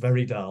that's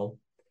very dull.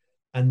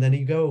 And then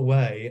you go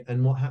away,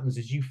 and what happens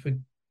is you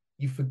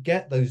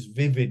forget those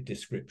vivid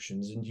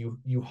descriptions, and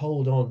you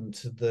hold on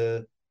to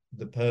the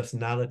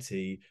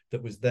personality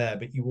that was there,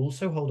 but you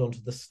also hold on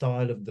to the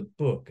style of the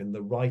book and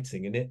the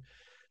writing, and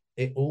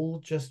it all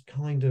just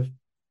kind of,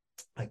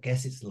 I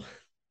guess it's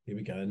here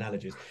we go,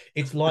 analogies.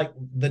 It's like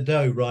the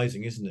dough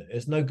rising, isn't it?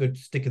 It's no good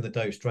sticking the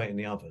dough straight in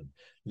the oven.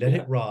 Let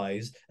it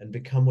rise and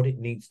become what it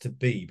needs to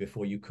be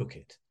before you cook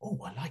it. Oh,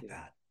 I like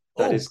that.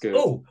 That is good.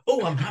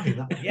 I'm having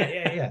that.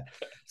 Yeah.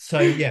 So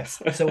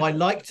yes. So I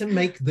like to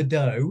make the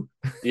dough.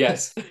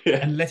 Yes.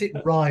 And let it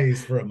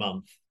rise for a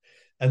month.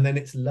 And then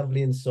it's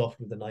lovely and soft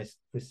with a nice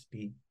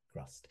crispy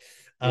crust.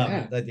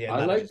 I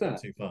like that.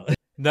 Too far.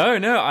 No,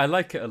 I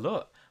like it a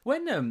lot.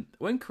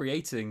 When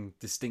creating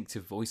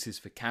distinctive voices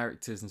for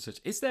characters and such,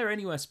 is there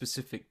anywhere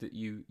specific that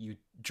you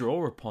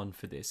draw upon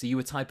for this? Are you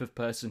a type of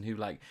person who,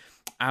 like,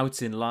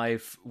 out in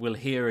life will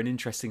hear an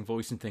interesting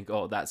voice and think,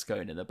 oh, that's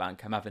going in the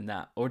bank, I'm having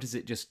that? Or does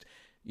it just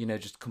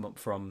come up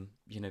from,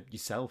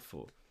 yourself?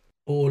 Or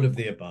all of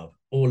the above.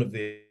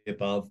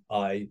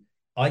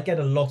 I get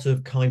a lot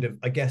of kind of,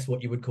 I guess,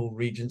 what you would call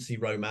Regency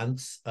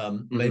romance,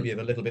 maybe of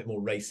a little bit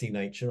more racy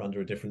nature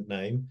under a different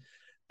name,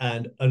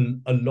 and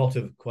a lot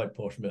of quite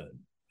posh men,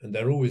 and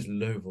they're always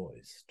low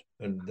voiced,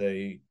 and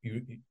I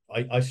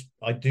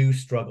do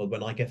struggle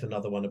when I get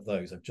another one of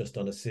those. I've just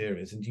done a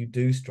series, and you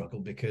do struggle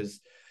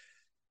because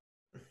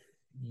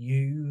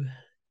you're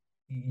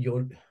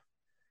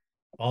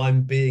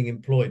I'm being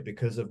employed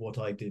because of what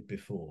I did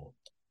before.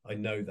 I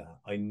know that.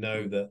 I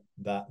know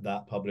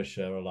that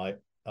publisher are like,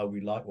 oh,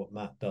 we like what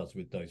Matt does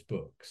with those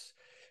books.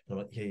 And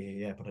I'm like,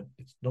 yeah, but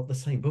it's not the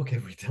same book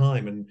every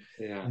time, and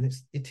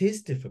it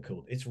is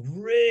difficult. It's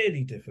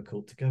really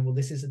difficult to go, well,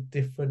 this is a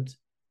different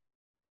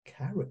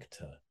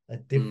character, a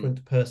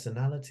different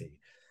personality.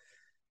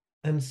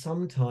 And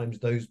sometimes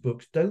those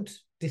books don't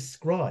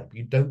describe,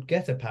 you don't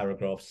get a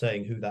paragraph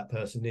saying who that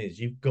person is.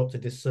 You've got to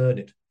discern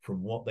it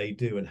from what they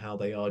do and how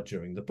they are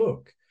during the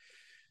book.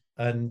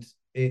 And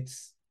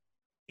it's,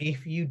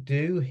 if you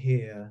do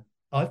hear,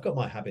 I've got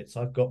my habits,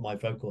 I've got my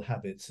vocal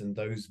habits, and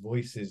those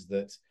voices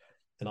that,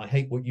 and I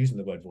hate using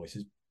the word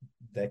voices,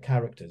 they're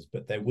characters,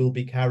 but there will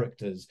be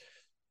characters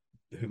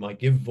whom I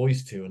give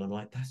voice to, and I'm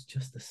like, that's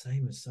just the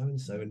same as so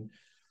and so, and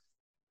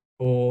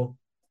or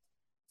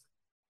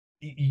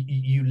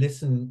you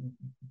listen,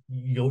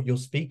 you're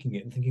speaking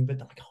it and thinking,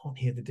 but I can't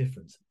hear the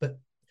difference. But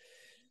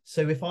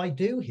so if I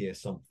do hear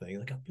something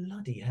like, a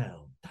bloody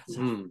hell, that's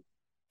a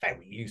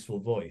very useful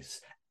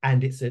voice,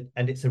 and it's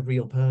a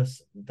real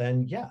person,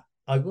 then yeah,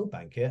 I will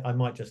bank it. I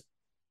might just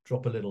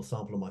drop a little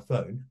sample on my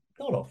phone.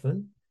 Not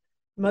often.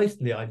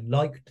 Mostly I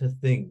like to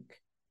think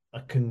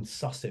I can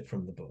suss it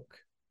from the book.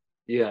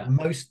 Yeah.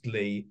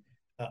 Mostly,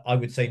 I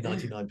would say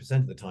 99%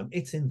 of the time,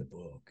 it's in the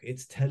book.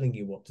 It's telling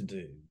you what to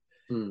do.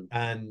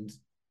 And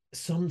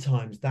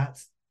sometimes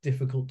that's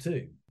difficult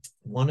too.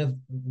 One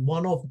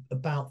of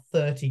about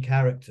 30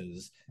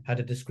 characters had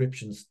a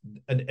description,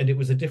 and it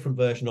was a different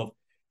version of,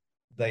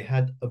 they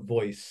had a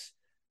voice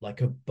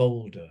like a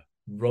boulder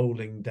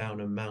rolling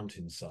down a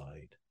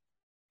mountainside.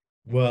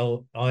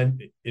 Well, I'm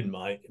in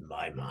my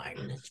mind,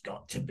 it's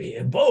got to be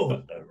a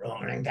boulder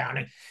rolling down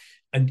it.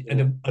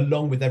 And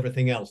along with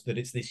everything else, that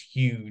it's this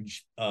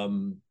huge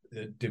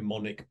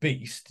demonic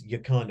beast, you're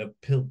kind of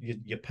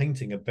you're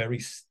painting a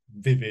very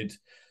vivid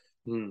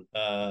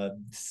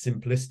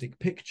simplistic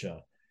picture.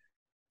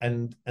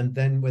 And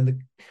then when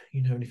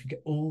and if you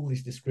get all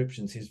these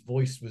descriptions, his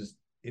voice was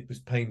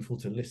painful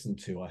to listen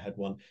to. I had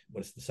one,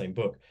 well, it's the same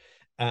book,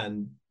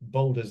 and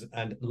boulders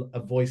and a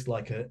voice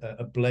like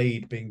a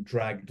blade being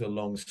dragged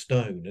along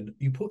stone, and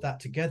you put that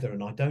together,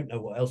 and I don't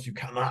know what else you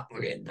come up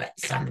with but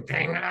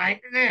something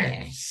like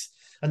this.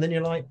 And then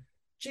you're like,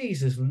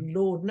 Jesus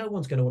Lord, no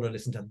one's going to want to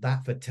listen to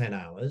that for 10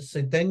 hours.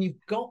 So then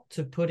you've got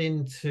to put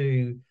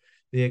into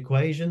the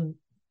equation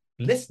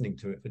listening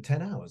to it for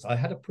 10 hours. I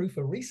had a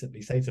proofer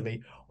recently say to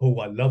me, oh,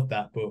 I love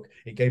that book.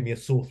 It gave me a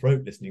sore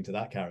throat listening to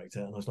that character.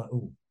 And I was like,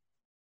 oh,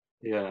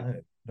 yeah,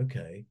 oh,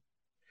 okay.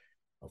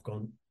 I've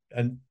gone,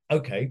 and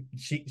okay,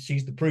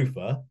 she's the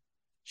proofer.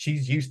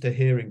 She's used to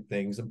hearing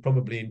things and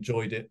probably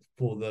enjoyed it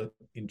for the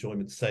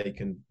enjoyment's sake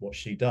and what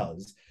she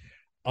does.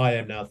 I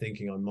am now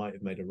thinking I might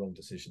have made a wrong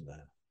decision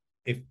there.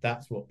 If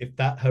that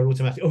her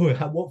automatic, oh,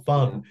 what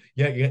fun.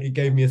 Yeah, it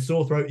gave me a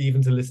sore throat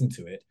even to listen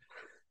to it.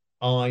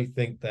 I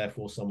think,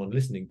 therefore, someone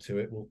listening to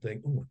it will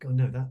think, oh, God,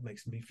 no, that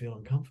makes me feel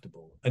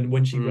uncomfortable. And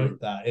when she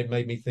wrote that, it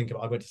made me think of,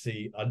 I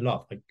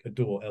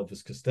adore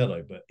Elvis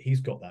Costello, but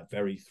he's got that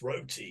very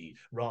throaty,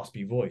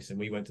 raspy voice. And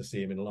we went to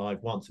see him in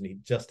live once, and he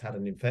just had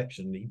an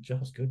infection, and he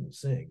just couldn't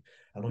sing.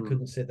 And I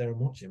couldn't sit there and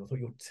watch him. I thought,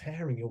 you're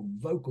tearing your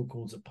vocal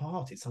cords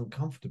apart. It's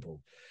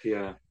uncomfortable.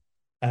 Yeah.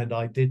 And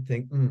I did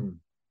think,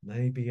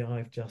 maybe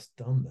I've just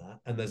done that.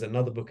 And there's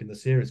another book in the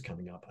series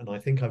coming up, and I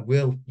think I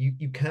will.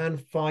 You can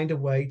find a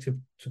way to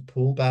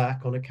pull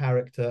back on a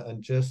character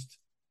and just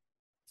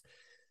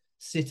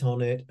sit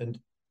on it. And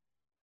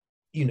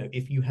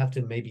if you have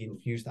to maybe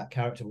infuse that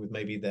character with,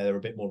 maybe they're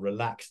a bit more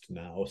relaxed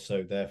now,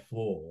 so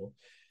therefore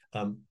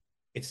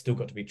it's still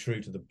got to be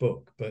true to the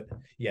book. But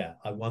yeah,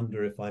 I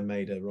wonder if I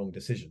made a wrong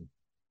decision.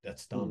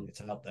 That's done.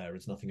 It's out there.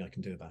 There's nothing I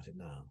can do about it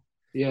now.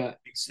 Yeah.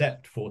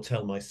 Except for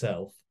tell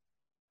myself,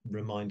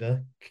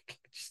 reminder,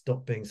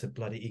 stop being so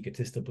bloody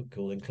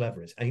egotistical and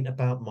clever. It ain't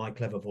about my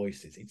clever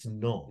voices. It's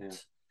not. Yeah.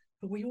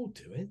 But we all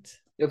do it.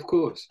 Of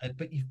course.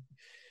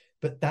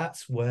 But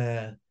that's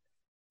where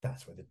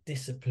the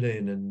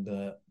discipline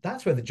and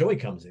that's where the joy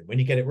comes in, when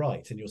you get it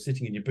right and you're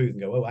sitting in your booth and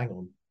go, oh, hang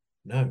on.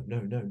 No.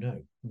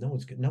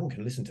 No one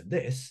can listen to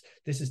this.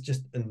 This is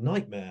just a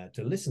nightmare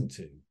to listen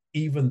to,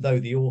 even though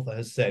the author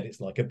has said it's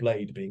like a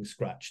blade being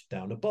scratched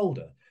down a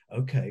boulder.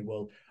 Okay,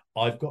 well,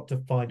 I've got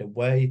to find a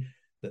way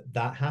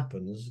that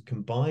happens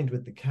combined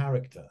with the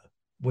character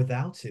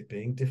without it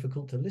being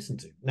difficult to listen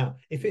to. Now,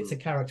 if it's a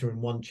character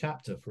in one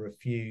chapter for a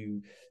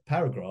few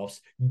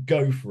paragraphs,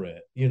 go for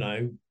it,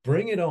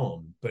 bring it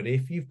on. But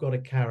if you've got a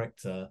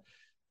character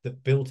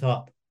that built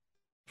up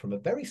from a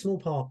very small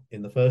part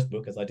in the first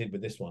book, as I did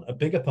with this one, a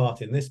bigger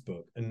part in this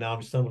book, and now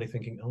I'm suddenly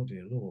thinking, oh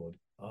dear Lord,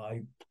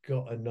 I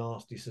got a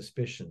nasty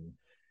suspicion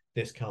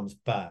this comes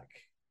back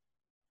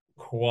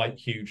quite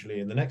hugely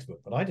in the next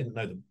book. But I didn't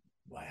know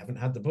I haven't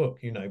had the book,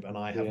 you know, and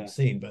I haven't Yeah.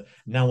 seen, but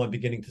now I'm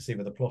beginning to see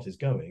where the plot is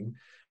going.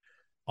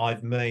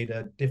 I've made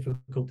a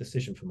difficult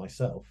decision for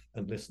myself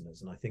and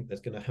listeners, and I think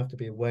there's going to have to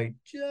be a way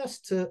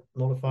just to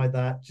modify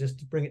that, just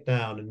to bring it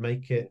down and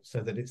make it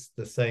so that it's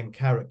the same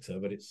character,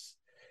 but it's,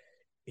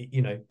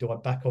 you know, do I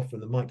back off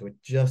from the mic? Do I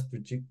just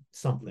reduce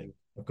something?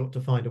 I've got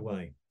to find a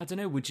way. I don't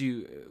know. Would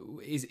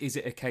you? Is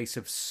it a case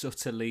of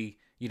subtly,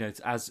 you know,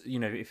 as you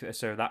know, if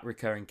so that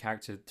recurring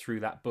character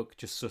through that book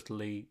just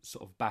subtly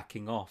sort of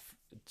backing off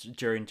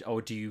during,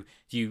 or do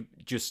you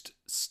just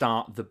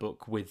start the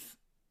book with,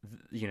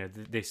 you know,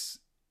 this,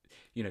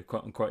 you know,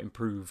 quote unquote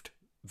improved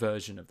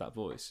version of that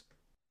voice?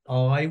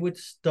 I would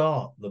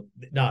start the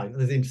no.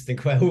 That's an interesting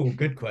question. Oh,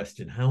 good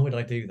question. How would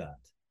I do that?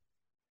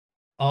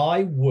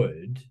 I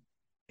would,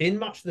 in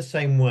much the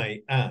same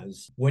way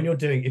as when you're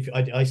doing, if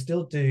I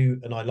still do,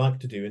 and I like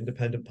to do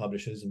independent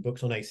publishers and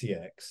books on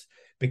ACX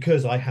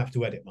because I have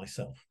to edit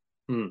myself.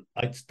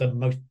 It's the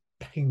most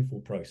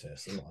painful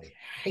process and I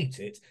hate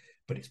it,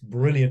 but it's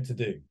brilliant to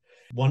do.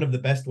 One of the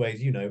best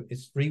ways, you know,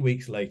 is 3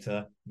 weeks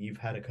later, you've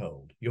had a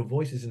cold. Your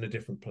voice is in a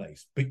different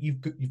place, but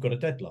you've got a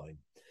deadline.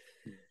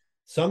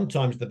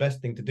 Sometimes the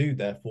best thing to do,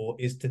 therefore,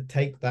 is to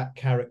take that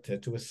character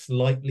to a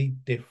slightly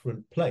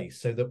different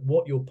place so that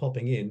what you're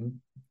popping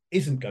in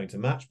isn't going to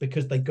match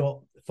because they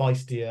got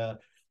feistier,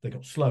 they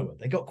got slower,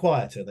 they got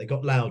quieter, they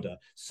got louder,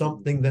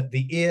 something that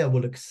the ear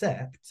will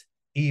accept,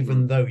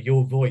 even though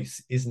your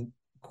voice isn't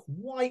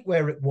quite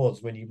where it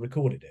was when you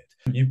recorded it.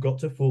 You've got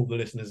to fool the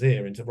listener's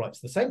ear into, right, it's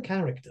the same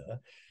character,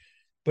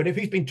 but if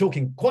he's been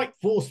talking quite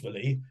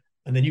forcefully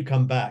and then you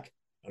come back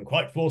and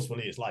quite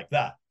forcefully is like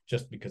that,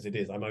 just because it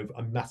is,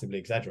 I'm massively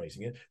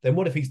exaggerating it, then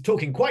what if he's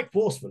talking quite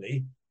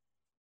forcefully,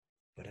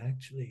 but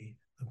actually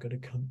I'm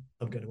going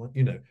to,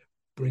 you know,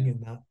 bring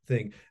in that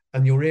thing,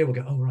 and your ear will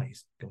go, oh right,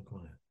 he's gone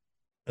quiet,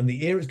 and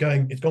the ear is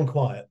going, it's gone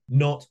quiet,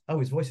 not, oh,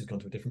 his voice has gone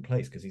to a different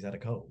place because he's had a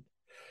cold.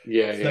 So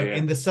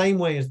in the same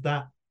way as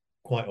that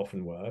quite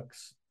often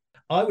works,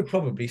 I would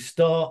probably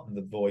start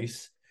the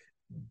voice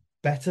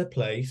better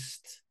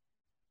placed,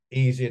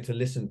 easier to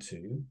listen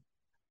to,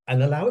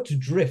 and allow it to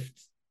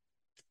drift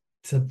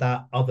to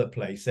that other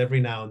place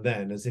every now and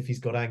then, as if he's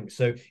got angst.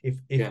 So if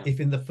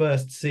in the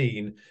first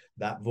scene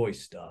that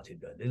voice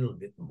started a little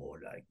bit more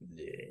like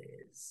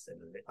this, and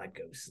I'd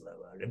go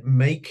slower and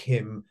make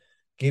him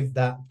give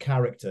that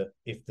character,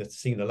 if the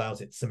scene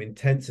allows it, some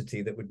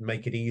intensity that would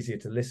make it easier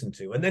to listen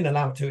to, and then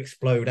allow it to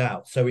explode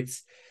out. So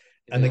it's,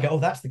 and they go, oh,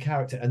 that's the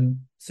character.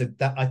 And so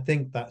that, I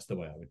think that's the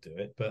way I would do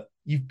it, but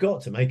you've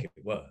got to make it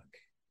work.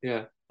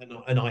 Yeah.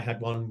 And I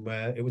had one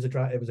where it was a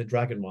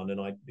dragon one,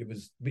 and it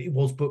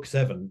was book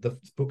 7. The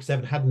book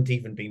 7 hadn't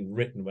even been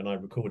written when I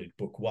recorded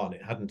book 1.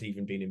 It hadn't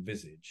even been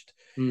envisaged.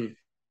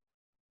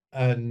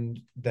 And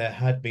there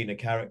had been a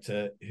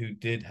character who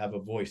did have a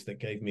voice that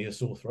gave me a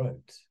sore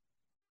throat.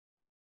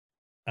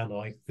 And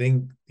I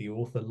think the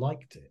author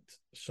liked it,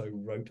 so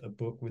wrote a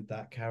book with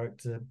that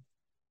character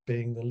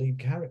being the lead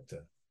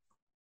character.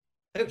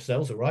 It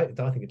sells all right.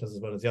 I think it does as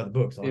well as the other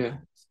books.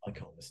 I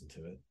can't listen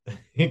to it.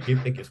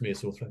 It gives me a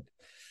sore throat.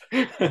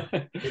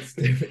 It's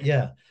different,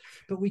 yeah.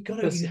 But we got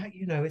to,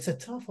 you know, it's a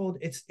tough old.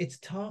 It's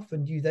tough,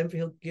 and you then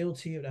feel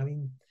guilty. I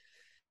mean,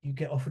 you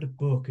get offered a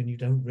book and you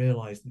don't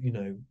realize that, you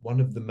know,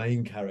 one of the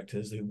main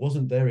characters who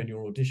wasn't there in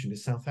your audition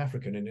is South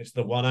African, and it's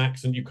the one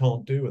accent you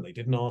can't do, and they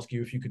didn't ask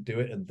you if you could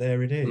do it, and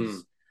there it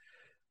is.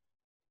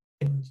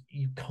 And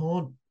you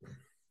can't.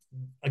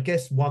 I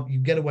guess you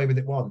get away with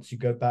it once. You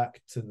go back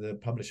to the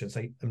publisher and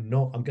say, I'm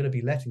going to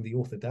be letting the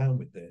author down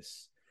with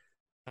this.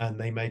 And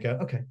they may go,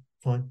 okay,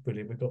 fine,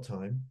 brilliant, we've got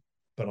time.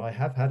 But I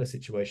have had a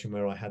situation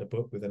where I had a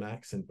book with an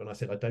accent when I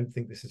said, I don't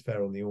think this is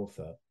fair on the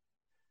author.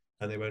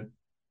 And they went,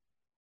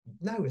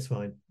 no, it's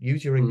fine.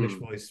 Use your English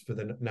voice for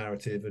the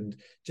narrative and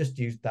just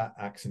use that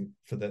accent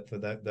for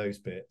those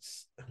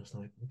bits. And I was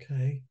like,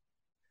 okay.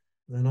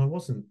 And I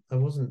wasn't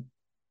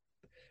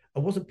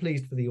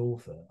pleased for the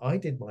author. I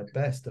did my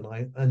best, and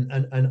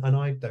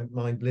I don't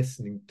mind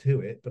listening to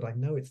it, but I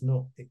know it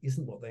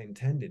isn't what they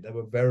intended. They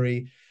were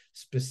very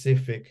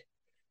specific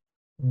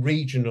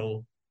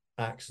regional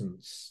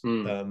accents,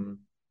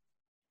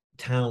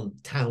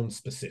 town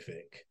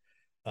specific,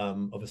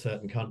 of a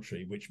certain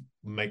country, which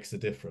makes a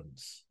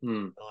difference.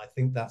 And I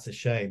think that's a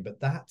shame,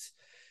 but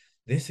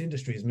this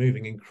industry is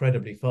moving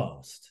incredibly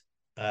fast,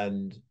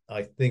 and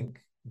I think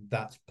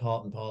that's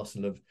part and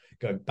parcel of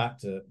going back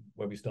to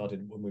where we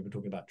started when we were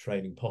talking about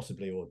training,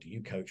 possibly, or do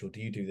you coach, or do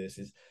you do this,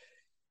 is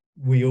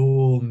we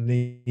all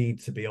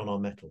need to be on our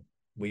mettle.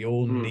 We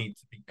all need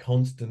to be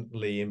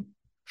constantly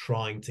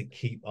trying to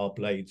keep our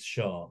blades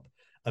sharp.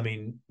 I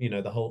mean, you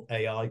know, the whole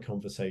AI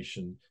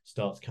conversation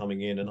starts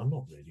coming in, and I'm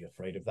not really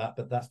afraid of that,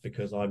 but that's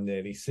because I'm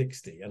nearly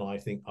 60, and I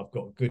think I've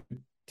got a good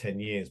 10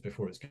 years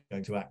before it's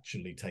going to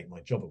actually take my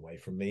job away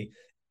from me,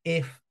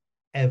 if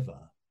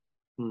ever.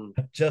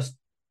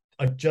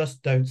 I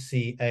just don't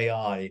see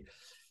AI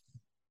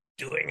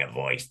doing a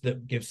voice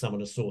that gives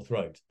someone a sore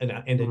throat. And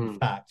in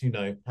fact, you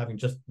know, having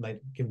just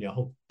given you a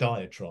whole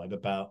diatribe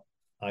about,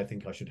 I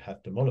think I should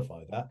have to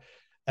modify that.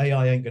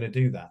 AI ain't going to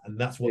do that, and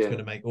that's what's Yeah. going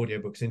to make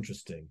audiobooks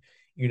interesting.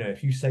 You know,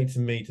 if you say to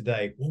me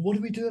today, well, what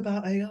do we do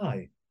about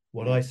AI?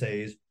 What I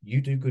say is,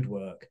 you do good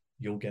work,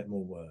 you'll get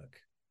more work.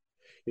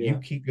 Yeah. You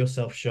keep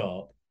yourself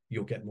sharp,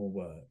 you'll get more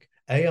work.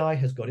 AI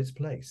has got its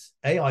place.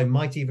 AI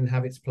might even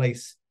have its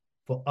place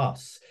for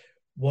us.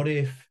 What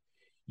if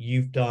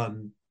you've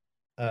done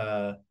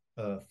a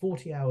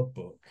 40-hour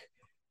book?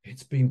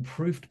 It's been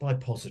proofed by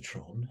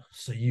positron,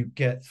 so you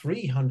get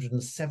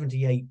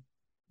 378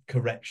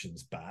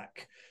 corrections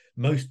back,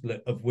 most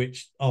of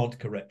which aren't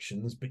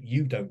corrections, but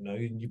you don't know,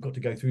 and you've got to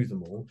go through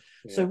them all.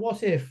 Yeah. So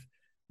what if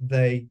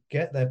they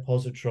get their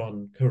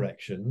positron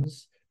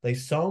corrections, they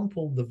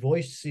sample the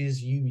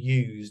voices you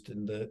used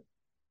in the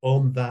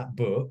on that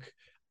book,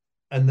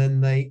 and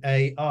then they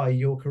AI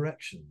your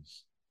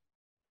corrections?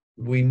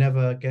 We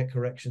never get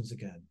corrections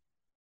again.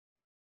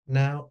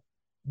 Now,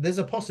 there's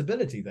a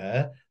possibility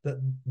there that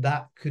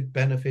that could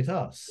benefit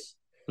us.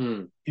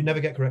 You never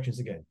get corrections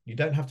again. You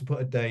don't have to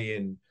put a day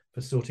in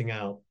for sorting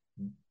out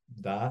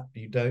that.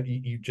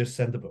 You just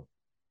send the book.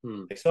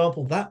 They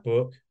sample that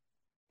book,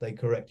 they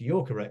correct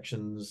your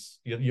corrections,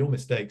 your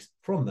mistakes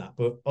from that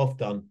book, off,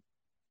 done,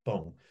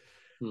 bong.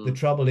 The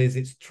trouble is,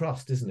 it's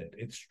trust, isn't it?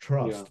 It's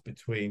trust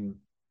between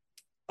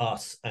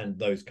us and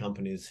those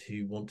companies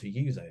who want to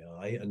use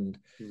AI and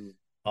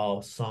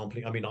are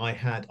sampling. I mean,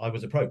 I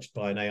was approached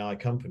by an AI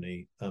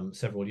company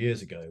several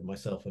years ago,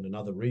 myself and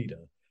another reader,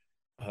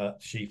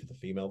 she for the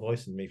female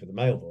voice and me for the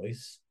male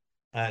voice.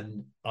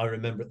 And I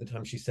remember at the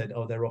time she said,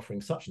 oh, they're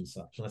offering such and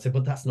such. And I said,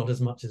 but that's not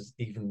as much as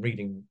even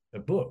reading a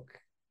book.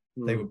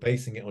 They were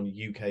basing it on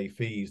UK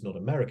fees, not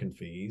American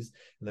fees.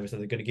 And they said,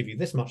 they're going to give you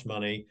this much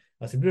money.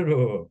 I said,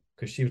 because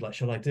she was like,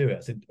 shall I do it?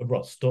 I said,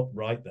 Ross, stop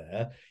right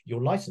there.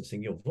 You're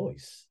licensing your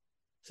voice.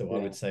 So I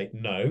would say,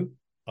 no,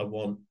 I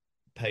want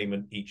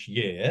payment each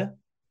year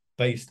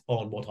based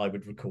on what I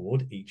would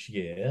record each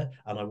year.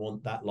 And I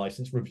want that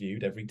license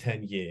reviewed every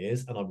 10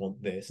 years. And I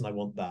want this and I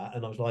want that.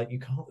 And I was like, you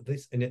can't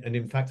this. And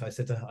in fact, I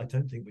said to her, I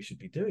don't think we should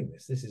be doing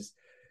this. This is,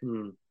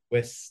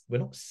 we're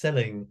not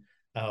selling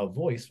our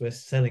voice, we're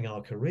selling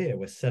our career,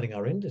 we're selling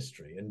our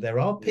industry. And there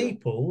are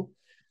people,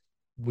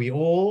 we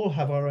all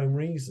have our own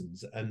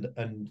reasons,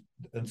 and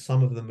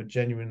some of them are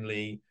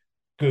genuinely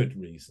good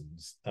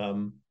reasons.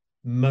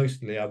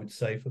 Mostly, I would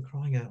say, for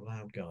crying out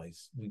loud,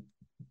 guys,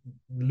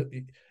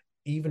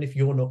 even if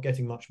you're not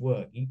getting much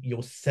work,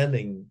 you're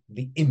selling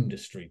the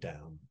industry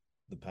down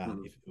the path,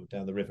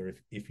 down the river.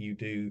 If you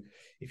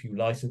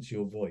license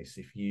your voice,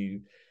 if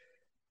you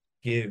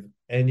give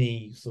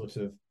any sort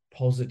of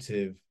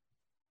positive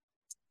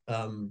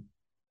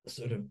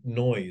sort of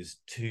noise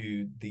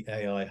to the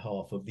AI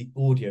half of the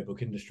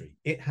audiobook industry,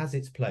 it has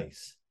its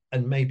place.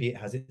 And maybe it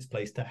has its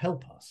place to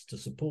help us, to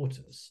support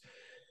us.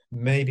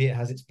 Maybe it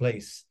has its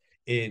place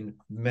in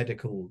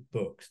medical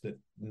books that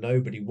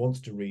nobody wants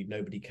to read,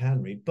 nobody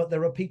can read. But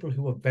there are people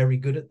who are very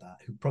good at that,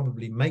 who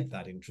probably make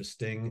that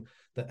interesting,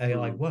 that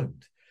AI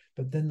won't.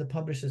 But then the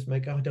publishers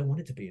make, oh, I don't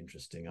want it to be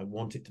interesting. I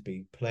want it to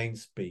be plain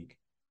speak,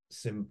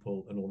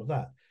 simple, and all of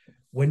that.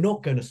 We're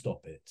not going to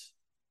stop it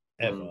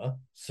ever,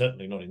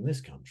 certainly not in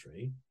this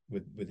country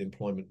with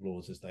employment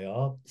laws as they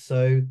are.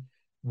 So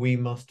we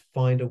must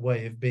find a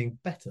way of being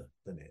better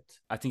than it.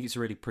 I think it's a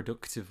really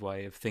productive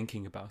way of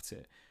thinking about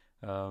it.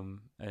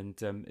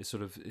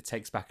 It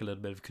takes back a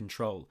little bit of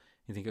control.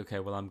 You think, okay,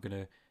 well, I'm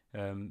going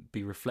to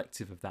be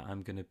reflective of that.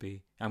 I'm going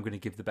to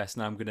give the best,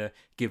 and I'm going to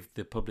give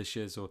the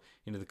publishers or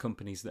the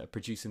companies that are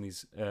producing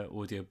these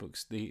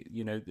audiobooks,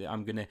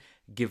 I'm going to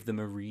give them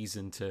a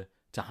reason to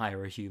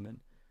hire a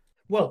human.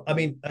 Well, I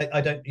mean, I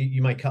don't.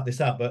 You may cut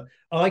this out, but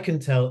I can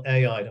tell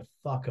AI to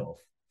fuck off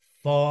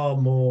far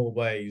more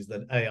ways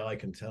than AI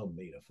can tell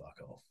me to fuck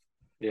off.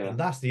 Yeah. And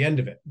that's the end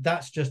of it.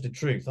 That's just the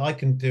truth. I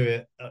can do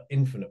it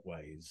infinite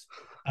ways.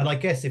 And I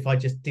guess if I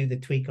just do the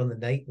tweak on the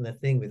date and the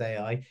thing with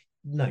AI,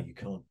 no, you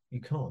can't.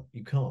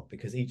 You can't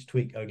because each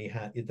tweak only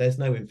has. There's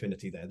no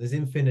infinity there. There's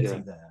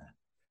infinity there.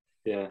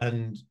 Yeah.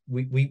 And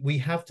we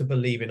have to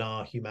believe in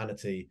our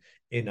humanity,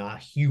 in our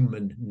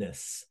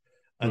humanness,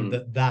 and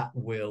that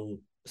will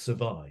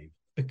survive,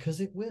 because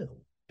it will,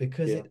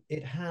 because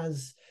it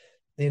has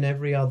in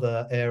every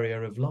other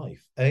area of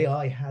life.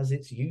 AI has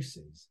its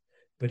uses,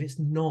 but it's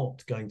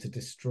not going to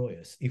destroy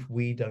us if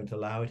we don't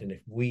allow it and if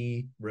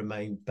we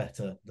remain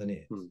better than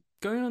it.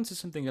 Going on to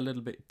something a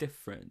little bit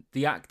different,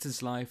 the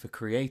actor's life, a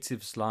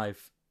creative's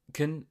life,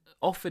 can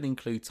often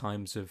include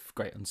times of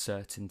great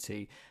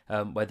uncertainty,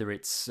 whether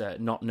it's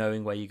not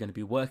knowing where you're going to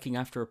be working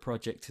after a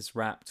project is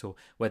wrapped, or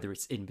whether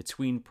it's in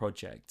between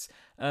projects.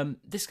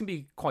 This can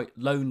be quite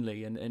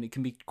lonely and it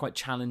can be quite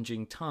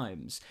challenging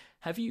times.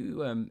 Have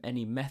you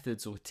any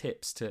methods or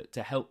tips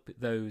to help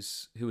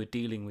those who are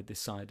dealing with this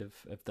side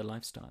of the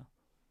lifestyle?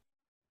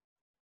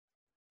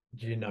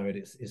 Do you know,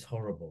 it's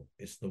horrible.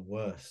 It's the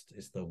worst.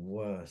 It's the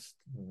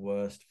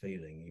worst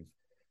feeling.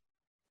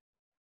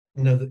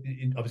 No,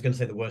 I was going to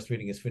say the worst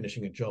feeling is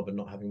finishing a job and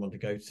not having one to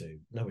go to.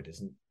 No, it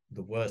isn't.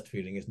 The worst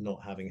feeling is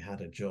not having had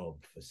a job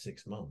for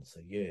 6 months,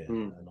 a year,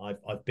 and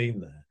I've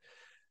been there,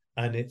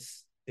 and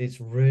it's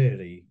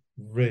really,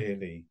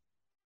 really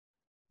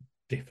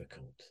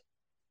difficult.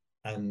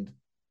 And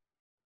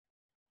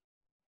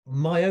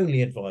my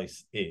only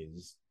advice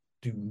is,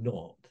 do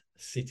not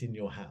sit in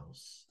your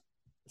house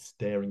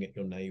staring at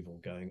your navel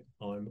going,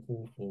 I'm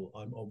awful,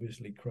 I'm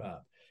obviously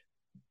crap.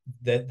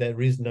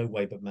 There is no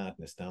way but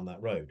madness down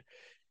that road.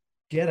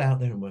 Get out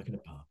there and work in a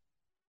pub.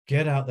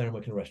 Get out there and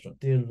work in a restaurant.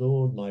 Dear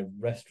Lord, my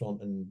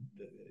restaurant and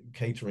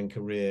catering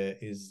career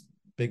is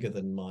bigger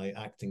than my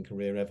acting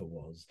career ever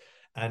was.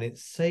 And it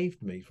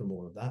saved me from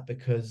all of that,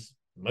 because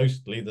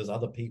mostly there's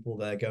other people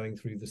there going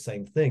through the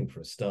same thing.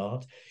 For a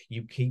start,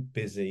 you keep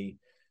busy.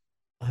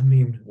 I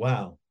mean,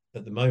 wow,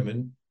 at the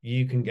moment,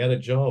 you can get a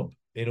job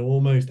in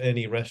almost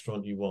any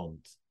restaurant you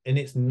want. And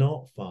it's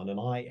not fun. And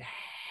I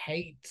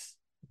hate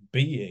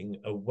being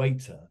a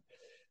waiter,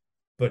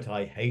 but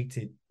I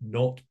hated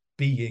not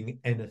being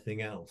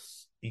anything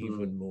else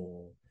even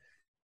more.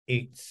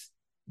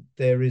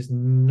 There is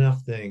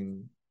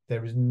nothing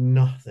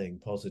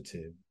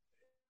positive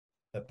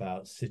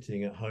about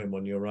sitting at home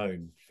on your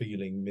own,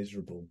 feeling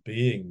miserable,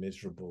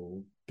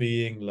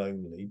 being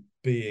lonely,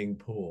 being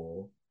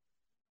poor.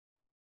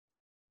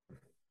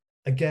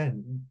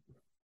 Again,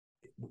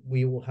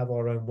 we all have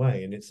our own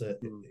way, and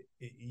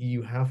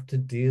you have to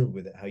deal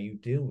with it how you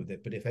deal with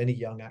it. But if any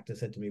young actor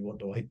said to me, what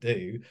do I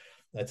do?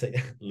 I'd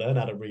say, learn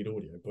how to read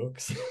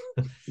audiobooks.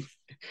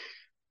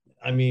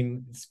 I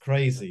mean, it's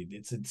crazy.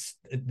 It's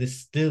this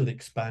still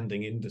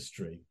expanding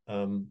industry.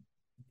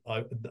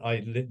 I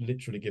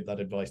literally give that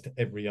advice to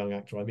every young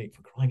actor I meet,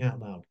 for crying out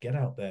loud. Get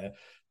out there,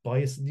 buy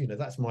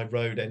that's my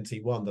Rode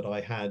NT1 that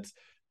I had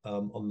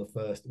on the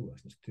first. Ooh,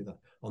 let's do that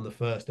on the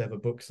first ever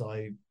books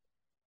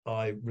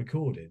I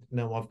recorded.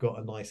 Now I've got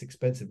a nice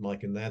expensive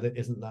mic in there that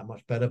isn't that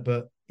much better,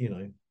 but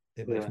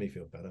it makes me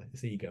feel better.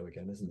 It's ego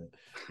again, isn't it?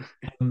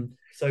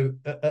 So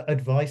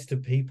advice to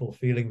people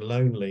feeling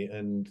lonely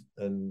and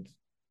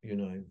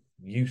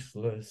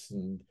useless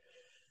and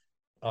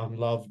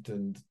unloved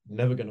and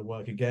never going to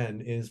work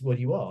again is, well,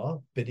 you are,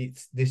 but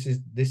this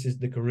is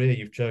the career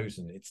you've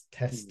chosen. It's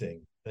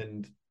testing,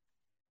 and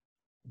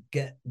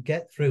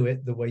get through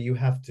it the way you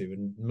have to,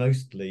 and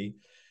mostly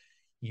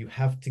you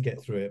have to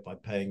get through it by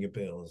paying your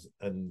bills.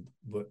 And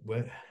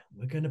we're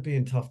going to be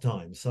in tough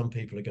times. Some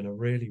people are going to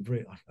really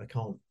I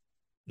can't,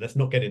 let's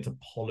not get into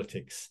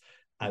politics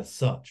as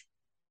such,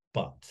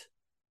 but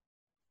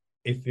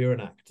if you're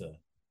an actor,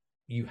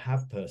 you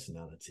have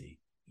personality,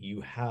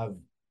 you have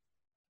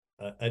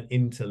an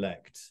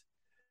intellect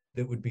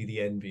that would be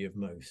the envy of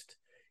most.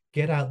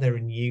 Get out there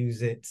and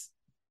use it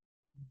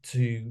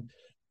to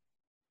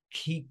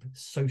keep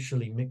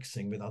socially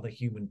mixing with other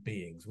human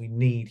beings. We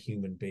need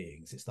human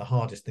beings. It's the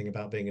hardest thing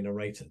about being a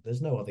narrator.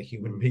 There's no other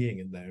human being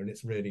in there, and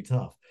it's really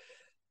tough.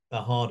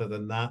 Harder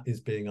than that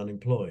is being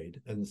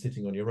unemployed and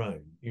sitting on your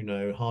own.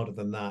 Harder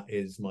than that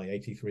is my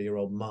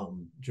 83-year-old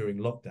mum during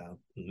lockdown,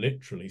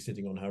 literally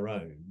sitting on her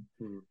own,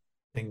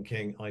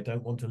 thinking, I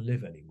don't want to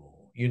live anymore.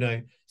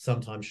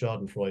 Sometimes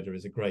Schadenfreude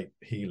is a great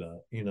healer.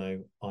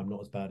 I'm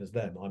not as bad as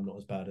them. I'm not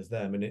as bad as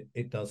them. And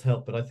it does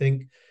help. But I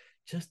think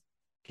just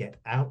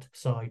get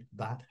outside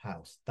that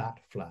house, that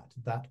flat,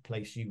 that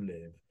place you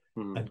live,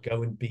 and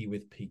go and be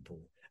with people.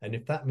 And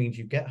if that means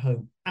you get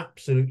home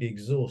absolutely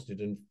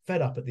exhausted and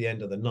fed up at the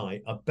end of the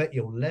night, I bet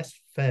you're less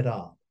fed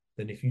up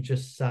than if you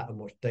just sat and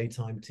watched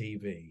daytime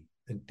TV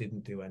and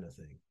didn't do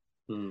anything.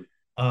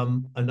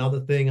 Another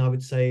thing I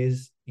would say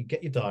is, you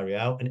get your diary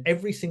out, and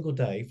every single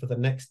day for the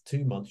next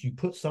 2 months, you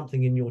put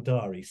something in your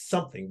diary,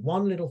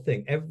 one little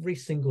thing. Every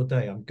single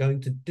day, I'm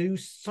going to do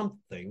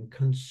something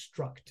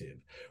constructive,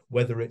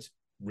 whether it's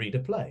read a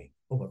play.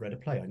 Oh, I've read a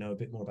play, I know a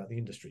bit more about the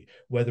industry.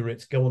 Whether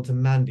it's go on to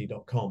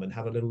mandy.com and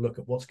have a little look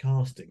at what's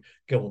casting.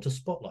 Go on to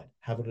Spotlight,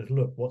 have a little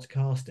look what's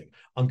casting.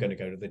 I'm going to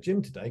go to the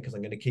gym today because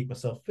I'm going to keep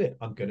myself fit.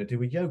 I'm going to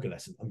do a yoga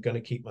lesson. I'm going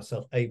to keep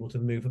myself able to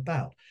move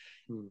about.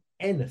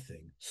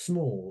 Anything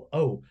small.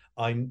 Oh,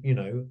 I need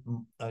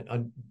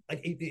an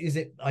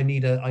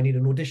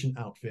audition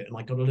outfit, and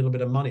I got a little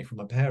bit of money from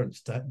my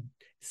parents to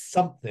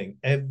something.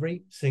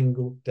 Every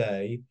single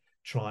day,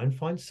 try and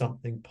find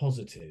something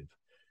positive,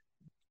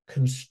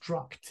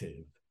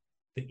 constructive,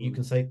 that you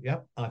can say,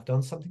 yep, I've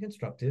done something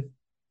constructive.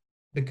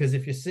 Because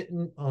if you're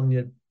sitting on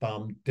your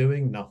bum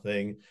doing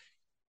nothing,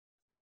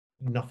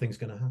 nothing's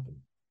going to happen.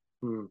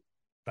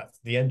 That's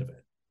the end of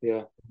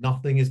it.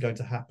 Nothing is going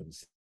to happen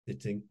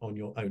sitting on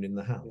your own in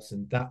the house.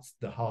 And that's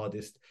the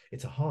hardest.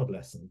 It's a hard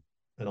lesson,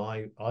 and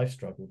I've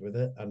struggled with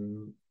it.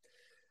 And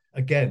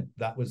again,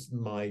 that was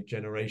my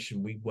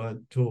generation. We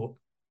weren't taught,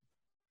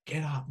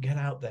 get up, get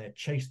out there,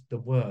 chase the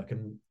work.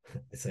 And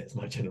I say it's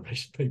my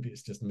generation, maybe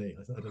it's just me,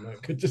 I don't know,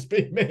 it could just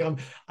be me.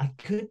 I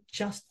could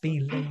just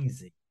be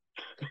lazy.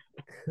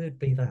 It could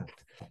be that.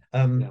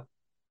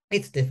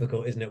 It's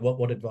difficult, isn't it?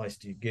 What advice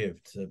do you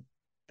give to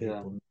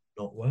people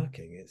not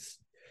working? It's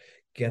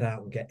get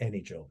out and get any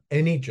job.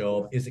 Any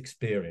job is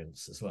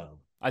experience as well.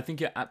 I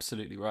think you're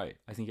absolutely right.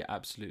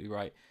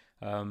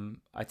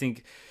 I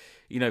think,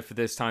 for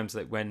those times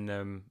like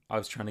when I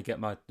was trying to get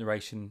my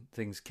narration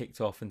things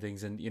kicked off and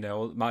things, and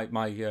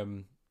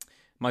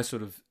my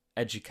sort of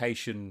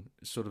education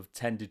sort of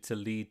tended to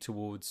lead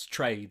towards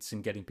trades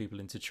and getting people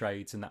into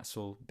trades, and that's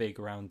all big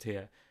around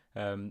here,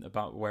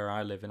 about where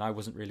I live, and I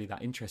wasn't really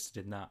that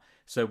interested in that.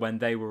 So when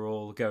they were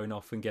all going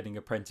off and getting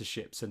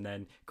apprenticeships and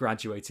then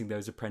graduating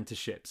those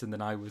apprenticeships, and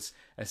then I was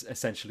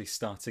essentially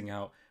starting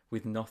out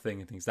with nothing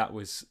and things, that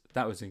was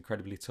an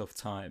incredibly tough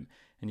time.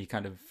 And you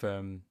kind of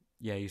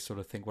you sort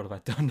of think, what have I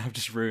done? I've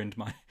just ruined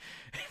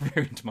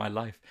my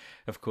life.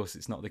 Of course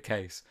it's not the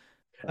case.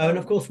 And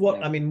of course,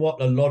 what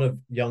a lot of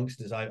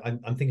youngsters,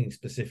 I'm thinking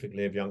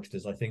specifically of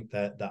youngsters, I think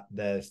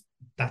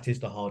that is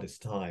the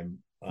hardest time,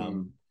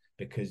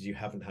 because you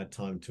haven't had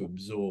time to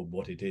absorb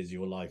what it is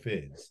your life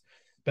is.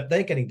 But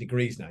they're getting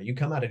degrees now. You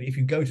come out of it, if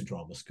you go to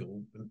drama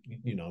school,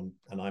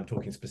 and I'm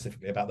talking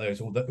specifically about those,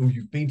 or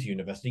you've been to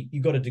university,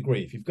 you've got a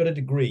degree. If you've got a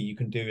degree, you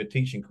can do a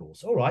teaching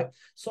course. All right,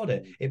 sod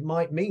it. It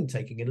might mean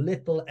taking a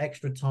little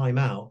extra time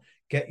out,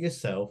 get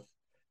yourself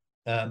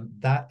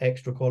that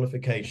extra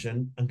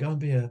qualification, and go and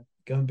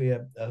be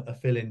a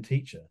fill-in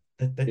teacher.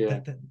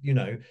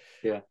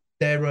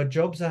 There are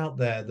jobs out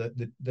there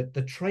that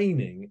the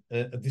training.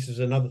 This is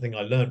another thing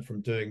I learned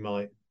from doing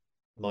my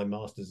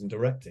master's in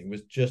directing,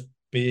 was just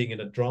being in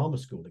a drama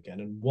school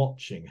again and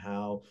watching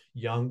how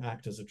young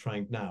actors are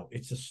trained now.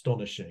 It's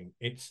astonishing.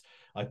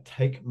 I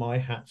take my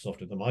hats off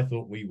to them. I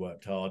thought we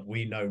worked hard.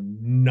 We know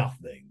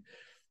nothing.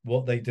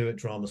 What they do at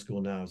drama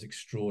school now is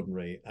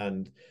extraordinary,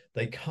 and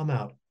they come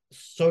out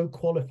so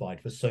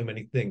qualified for so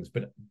many things,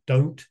 but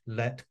don't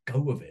let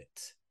go of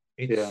it.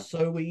 It's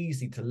so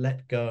easy to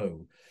let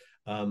go.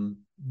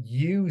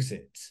 Use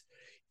it.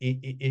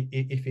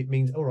 If it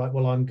means, all right,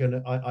 well,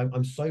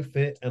 I'm so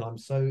fit and I'm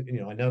so,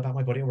 I know about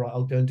my body. All right,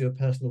 I'll go and do a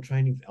personal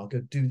training thing. I'll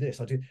go do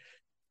this.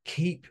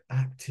 Keep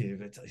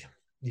active. I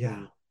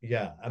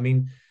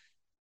mean,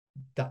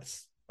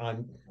 I've got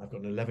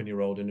an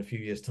 11-year-old. In a few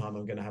years' time,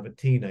 I'm going to have a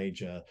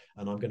teenager,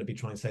 and I'm going to be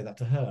trying to say that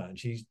to her, and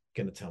she's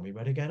going to tell me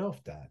where to get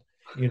off, Dad.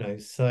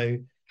 So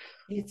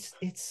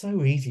it's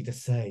so easy to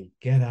say,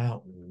 get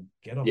out and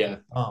get off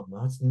the farm.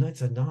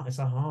 It's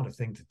a harder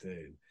thing to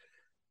do.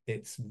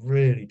 It's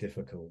really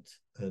difficult,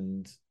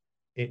 and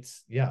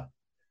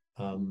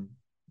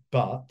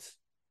but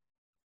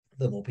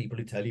the more people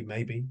who tell you,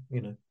 maybe,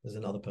 there's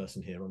another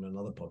person here on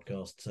another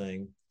podcast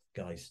saying,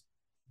 guys,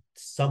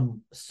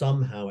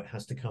 somehow it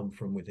has to come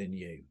from within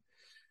you.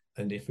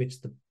 And if it's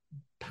the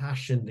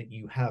passion that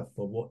you have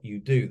for what you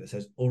do that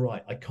says, all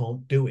right, I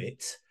can't do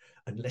it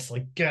unless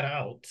I get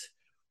out,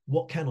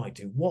 what can I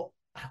do? What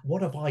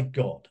have I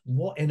got?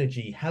 What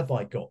energy have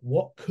I got?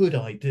 What could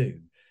I do?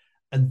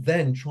 And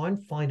then try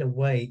and find a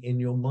way in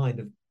your mind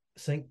of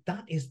saying,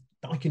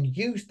 I can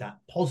use that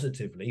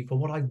positively for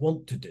what I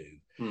want to do.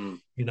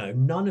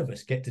 None of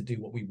us get to do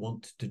what we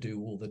want to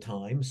do all the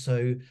time.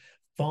 So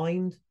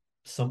find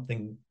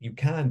something you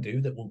can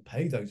do that will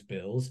pay those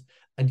bills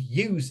and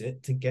use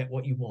it to get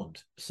what you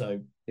want.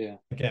 So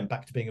again,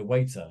 back to being a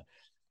waiter,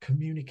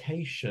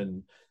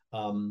 communication,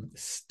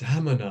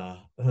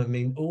 stamina. I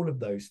mean, all of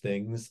those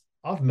things.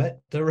 I've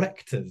met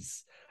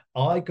directors.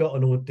 I got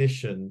an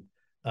audition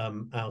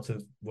out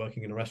of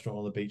working in a restaurant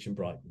on the beach in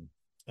Brighton,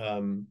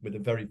 with a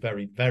very,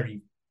 very,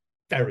 very,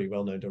 very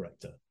well-known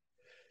director.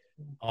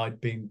 I'd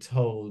been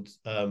told,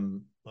 I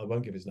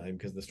won't give his name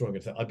because the story I'm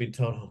going to tell. I'd been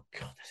told, oh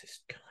God, there's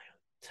this guy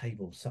on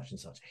table such and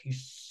such.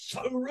 He's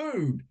so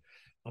rude.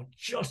 I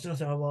just don't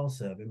know, I'll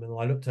serve him. And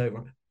I looked over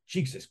and,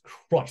 Jesus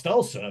Christ,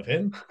 I'll serve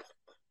him.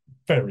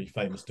 Very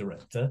famous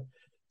director.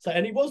 So,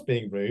 and he was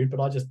being rude,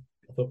 but I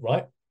thought,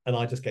 right. And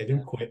I just gave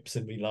him quips,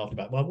 and we laughed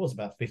about, well, I was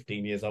about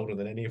 15 years older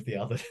than any of the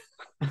other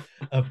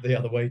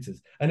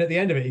waiters. And at the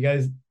end of it, he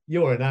goes,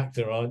 you're an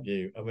actor, aren't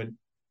you? I went,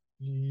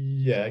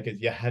 yeah. He goes,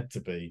 you had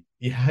to be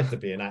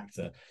an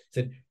actor. I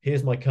said,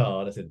 here's my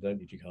card. I said, I don't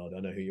need your card.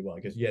 I know who you are.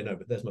 He goes, yeah, no,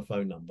 but there's my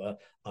phone number.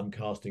 I'm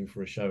casting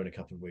for a show in a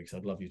couple of weeks.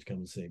 I'd love you to come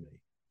and see me.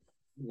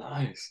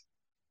 Nice.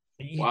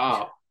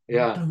 Wow.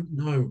 Yeah. I don't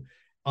know.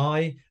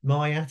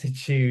 My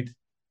attitude,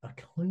 I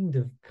kind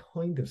of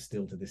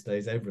still to this day,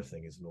 is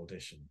everything is an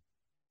audition.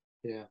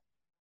 Yeah.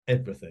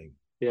 Everything.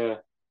 Yeah.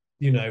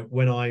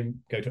 When I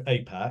go to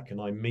APAC and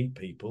I meet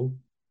people,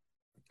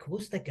 of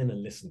course they're going to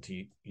listen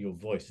to your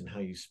voice and how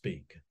you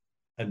speak.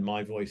 And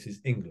my voice is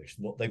English.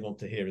 What they want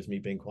to hear is me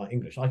being quite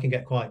English. I can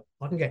get quite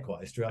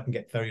history. I can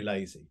get very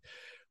lazy.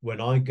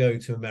 When I go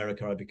to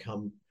America, I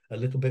become a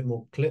little bit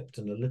more clipped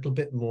and a little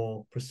bit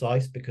more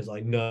precise, because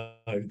I know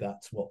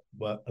that's what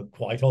work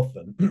quite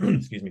often.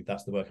 Excuse me,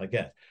 that's the work I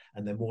get.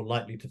 And they're more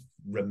likely to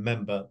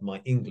remember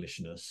my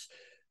Englishness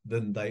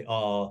than they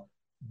are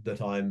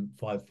that I'm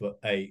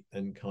 5'8"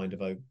 and kind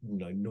of a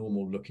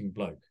normal looking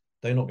bloke.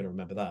 They're not going to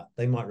remember that.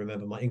 They might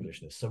remember my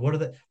Englishness. So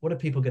what are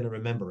people going to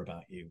remember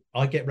about you?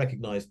 I get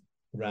recognized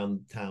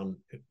around town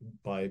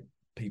by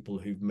people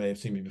who may have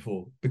seen me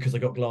before because I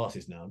got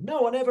glasses now.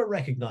 No one ever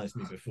recognized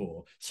me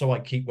before, so I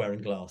keep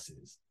wearing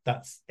glasses.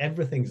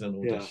 Everything's an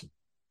audition.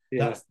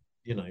 That's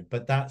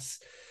but that's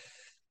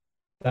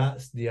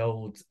the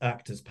old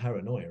actor's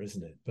paranoia,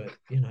 isn't it? But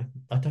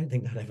I don't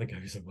think that ever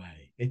goes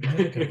away. It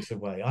never goes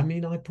away. I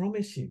mean, I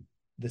promise you,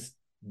 this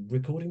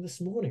recording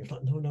this morning. It's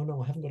like,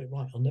 no, I haven't got it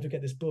right. I'll never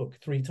get this book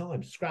 3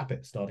 times. Scrap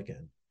it, start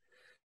again.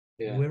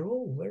 Yeah. We're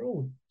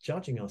all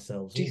judging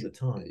ourselves all the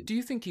time. Do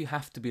you think you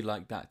have to be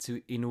like that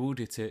in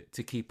order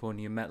to keep on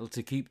your mettle,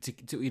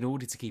 in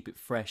order to keep it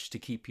fresh, to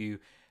keep you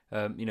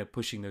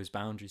pushing those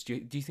boundaries? Do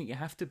you think you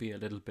have to be a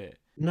little bit?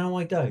 No,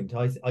 I don't.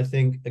 I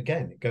think,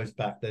 again, it goes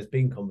back. There's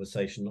been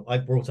conversation. I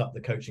brought up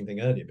the coaching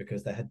thing earlier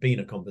because there had been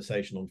a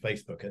conversation on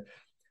Facebook.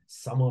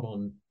 Someone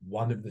on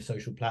one of the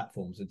social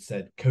platforms had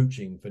said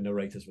coaching for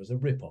narrators was a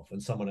ripoff,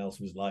 and someone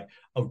else was like,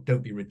 "Oh,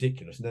 don't be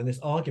ridiculous." And then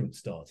this argument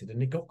started,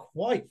 and it got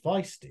quite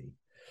feisty.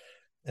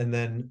 And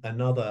then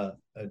a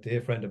dear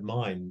friend of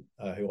mine,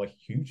 who I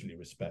hugely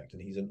respect,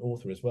 and he's an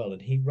author as well,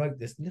 and he wrote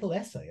this little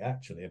essay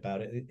actually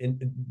about it,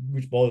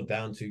 which boiled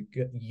down to,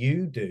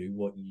 you do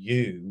what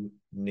you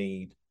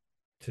need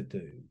to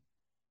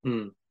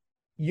do.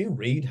 You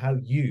read how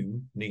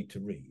you need to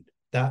read.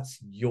 That's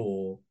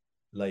your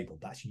label.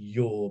 That's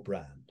your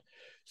brand.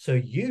 So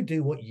you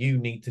do what you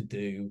need to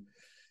do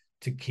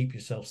to keep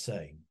yourself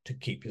sane, to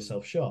keep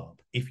yourself sharp.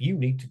 If you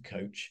need to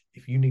coach,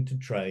 if you need to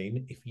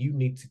train, if you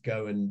need to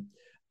go and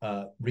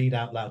read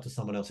out loud to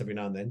someone else every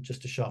now and then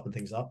just to sharpen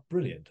things up,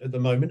 brilliant. At the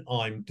moment,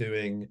 I'm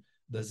doing,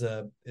 it's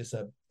a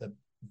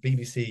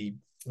BBC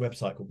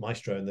website called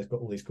Maestro, and they've got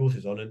all these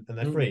courses on, and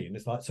they're free. And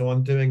it's like, so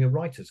I'm doing a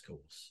writer's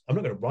course. I'm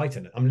not going to write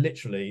in it. I'm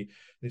literally,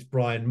 it's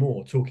Brian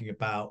Moore talking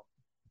about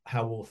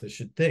how authors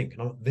should think.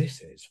 And I'm like,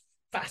 this is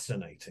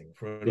fascinating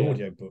for an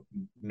audiobook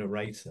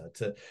narrator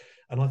to,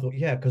 and I thought,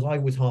 because I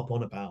always harp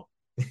on about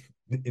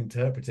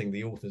interpreting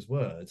the author's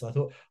words. I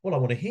thought, well, I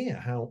want to hear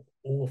how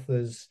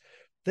authors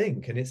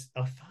think, and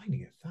I'm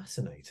finding it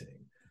fascinating.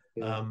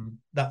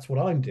 That's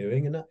what I'm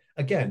doing, and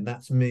again,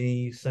 that's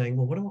me saying,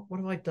 well, what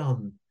have I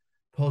done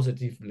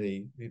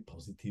positively,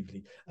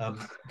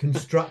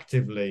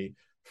 constructively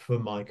for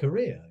my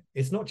career?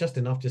 It's not just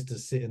enough just to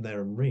sit in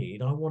there and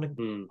read. I want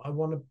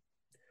to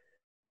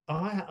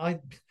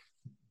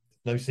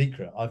no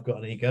secret, I've got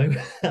an ego.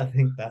 I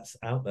think that's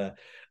out there,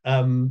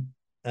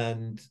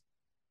 and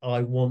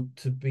I want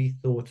to be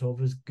thought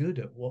of as good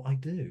at what I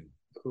do,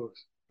 of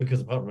course,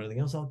 because apart from anything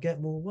else, I'll get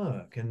more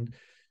work. And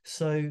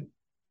so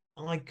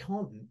I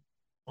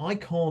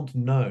can't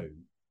know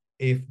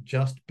if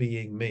just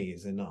being me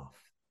is enough.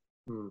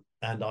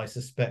 And I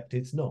suspect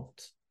it's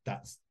not.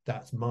 That's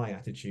my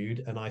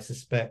attitude. And I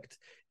suspect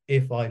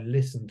if I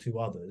listen to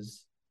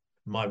others,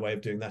 my way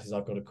of doing that is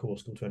I've got a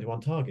course called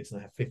 21 Targets, and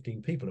I have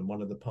 15 people. And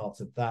one of the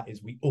parts of that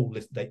is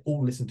they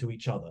all listen to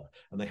each other,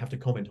 and they have to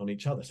comment on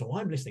each other. So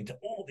I'm listening to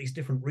all these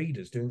different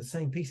readers doing the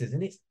same pieces,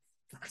 and it's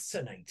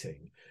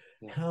fascinating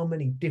how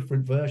many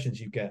different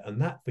versions you get.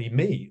 And that, for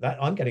me, that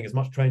I'm getting as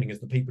much training as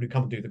the people who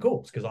come and do the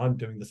course, because I'm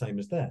doing the same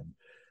as them.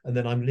 And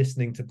then I'm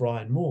listening to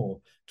Brian Moore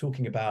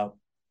talking about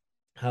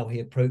how he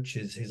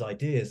approaches his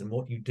ideas and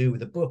what you do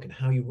with a book and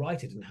how you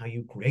write it and how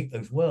you create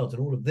those worlds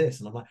and all of this.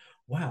 And I'm like,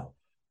 wow,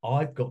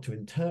 I've got to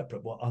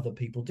interpret what other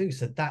people do.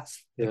 So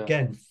that's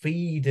again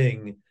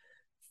feeding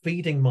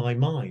my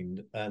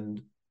mind,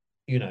 and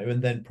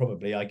and then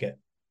probably I get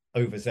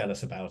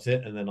overzealous about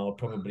it, and then I'll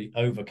probably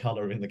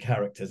overcolor in the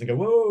characters and go,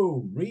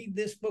 whoa, read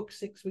this book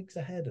 6 weeks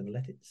ahead and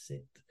let it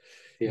sit.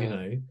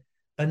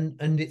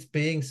 And it's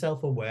being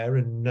self-aware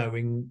and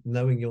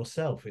knowing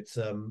yourself. It's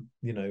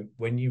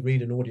when you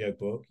read an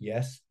audiobook,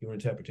 yes, you're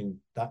interpreting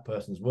that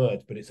person's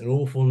words, but it's an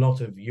awful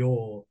lot of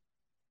your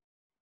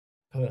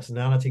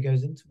personality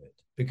goes into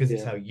it, because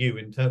it's how you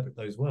interpret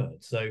those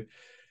words. So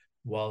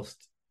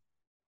whilst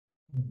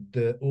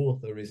the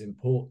author is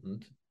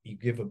important, you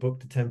give a book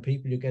to 10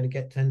 people, you're going to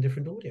get 10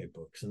 different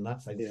audiobooks, and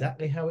that's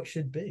exactly how it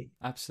should be.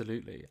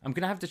 Absolutely. I'm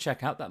going to have to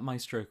check out that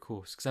Maestro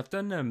course, because I've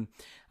done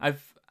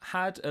I've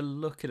had a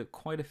look at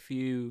quite a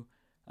few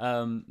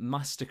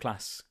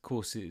masterclass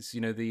courses.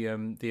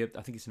 The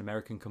I think it's an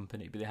American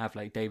company, but they have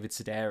like David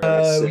Sedaris.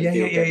 Oh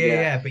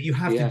yeah. But you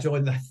have to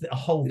join the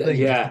whole thing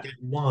just to get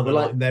one. Well,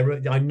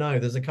 I know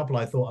there's a couple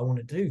I thought I want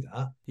to do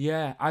that.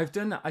 Yeah, I've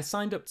done that. I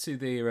signed up to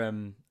their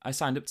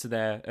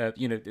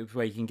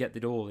where you can get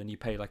it all, and you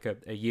pay like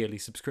a yearly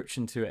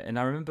subscription to it. And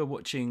I remember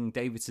watching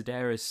David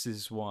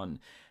Sedaris's one,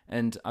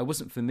 and I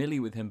wasn't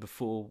familiar with him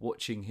before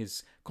watching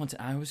his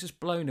content. I was just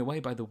blown away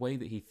by the way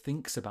that he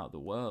thinks about the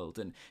world,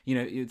 and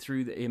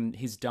through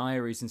his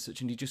diaries and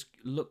such. And he just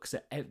looks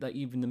at like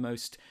even the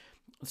most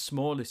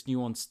smallest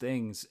nuanced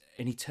things,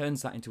 and he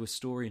turns that into a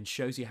story and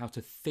shows you how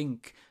to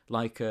think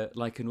like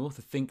an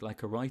author, think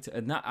like a writer.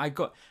 And that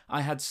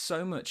I had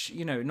so much,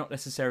 not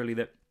necessarily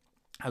that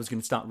I was going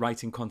to start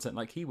writing content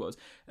like he was,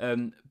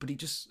 but it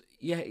just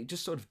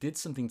sort of did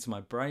something to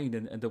my brain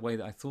and the way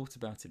that I thought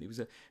about it. It was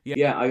I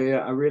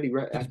really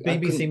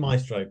BBC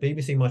Maestro.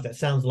 It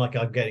sounds like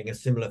I'm getting a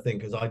similar thing,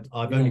 because I've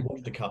only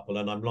watched a couple,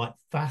 and I'm like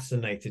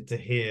fascinated to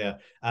hear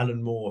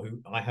Alan Moore,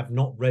 who I have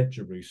not read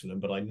Jerusalem,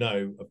 but I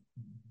know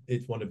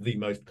it's one of the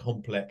most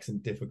complex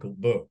and difficult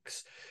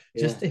books.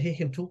 Just to hear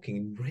him talking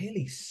in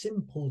really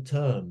simple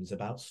terms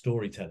about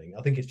storytelling.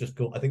 I think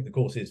the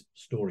course is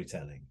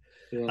storytelling.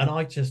 And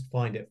I just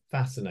find it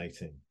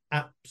fascinating,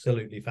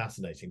 absolutely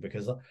fascinating,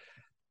 because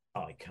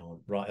I can't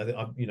write.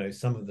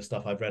 Some of the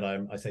stuff I've read,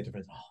 I say to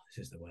friends, "Oh,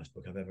 this is the worst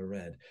book I've ever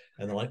read,"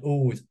 and they're like,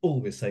 always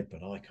say,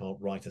 "But I can't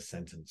write a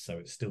sentence, so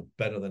it's still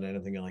better than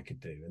anything I could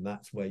do." And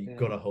that's where you've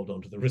got to hold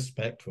on to the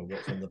respect for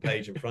what's on the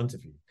page in front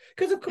of you,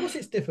 because of course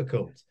it's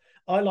difficult.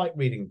 I like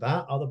reading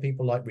that. Other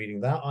people like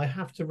reading that. I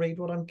have to read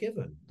what I'm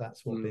given.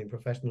 That's what being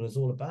professional is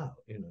all about,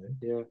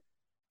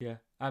 Yeah,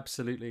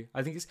 absolutely.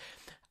 I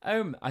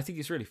think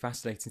it's really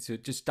fascinating to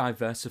just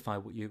diversify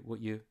what you're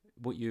what you're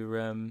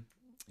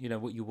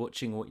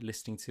watching, what you're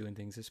listening to, and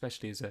things,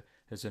 especially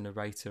as a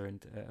narrator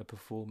and a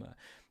performer.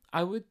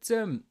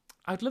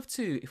 I'd love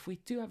to, if we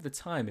do have the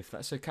time, if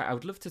that's okay, I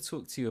would love to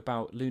talk to you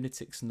about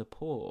Lunatics and the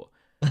Poor.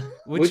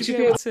 Would you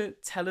be able to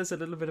tell us a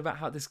little bit about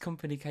how this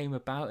company came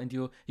about and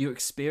your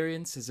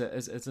experience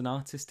as an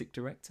artistic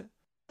director?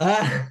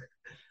 I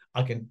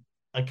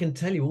can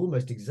tell you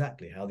almost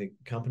exactly how the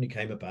company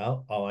came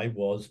about. I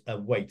was a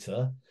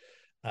waiter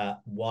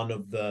at one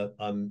of the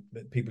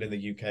people in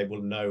the UK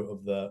will know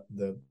of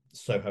the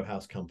Soho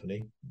House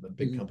company, a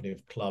big company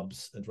of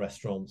clubs and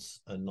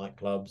restaurants and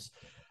nightclubs,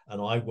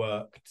 and I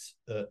worked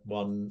at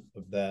one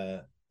of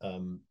their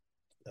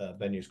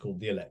venues called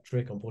the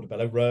Electric on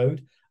Portobello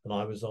Road, and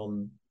I was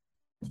on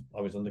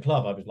the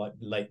club. I was like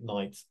late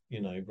night,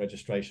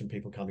 registration,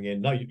 people coming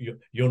in. No,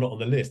 you're not on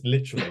the list.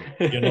 Literally,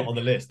 you're not on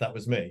the list. That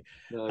was me.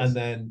 Nice. And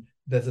then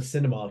there's a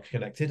cinema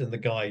connected, and the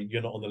guy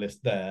you're not on the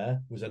list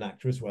there was an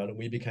actor as well, and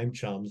we became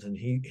chums. And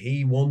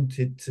he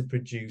wanted to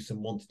produce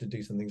and wanted to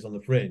do some things on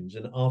the Fringe.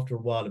 And after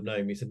a while of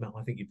knowing me, he said, "Matt,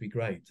 I think you'd be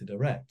great to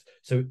direct."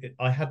 So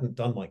I hadn't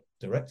done my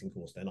directing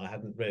course then. I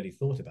hadn't really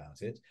thought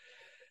about it.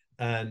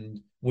 And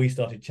we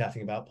started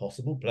chatting about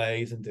possible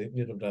plays and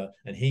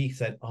and he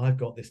said, "I've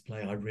got this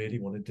play I really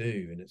want to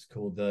do, and it's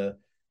called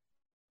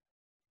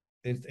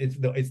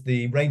it's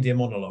the Reindeer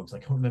Monologues. I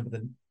can't remember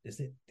is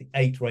it the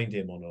 8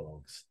 Reindeer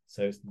Monologues?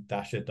 So it's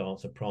Dasher,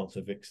 Dancer,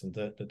 Prancer, Vixen,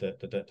 yeah,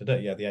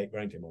 the 8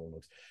 Reindeer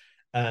Monologues,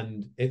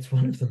 and it's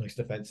one of the most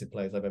offensive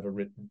plays I've ever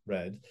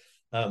read.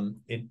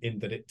 In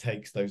that it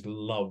takes those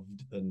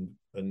loved and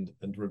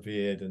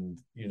revered and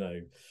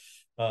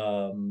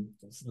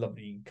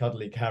lovely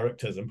cuddly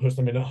characters and puts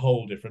them in a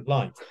whole different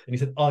light. And he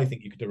said, "I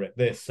think you could direct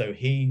this." So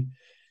he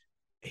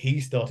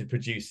started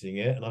producing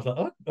it, and I was like,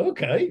 "Oh,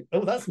 okay,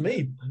 that's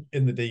me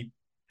in the deep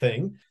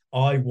thing."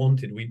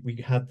 We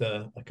had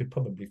I could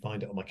probably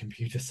find it on my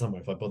computer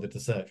somewhere if I bothered to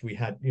search. We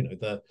had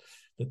the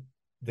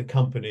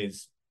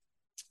company's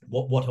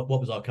what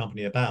was our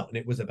company about, and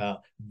it was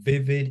about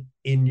vivid,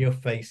 in your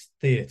face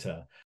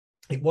theatre.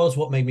 It was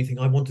what made me think,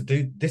 I want to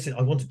do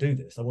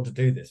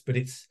this, but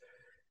it's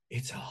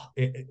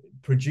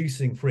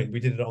producing Fringe. We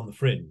did it on the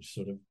Fringe,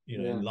 sort of,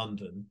 in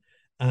London,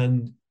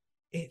 and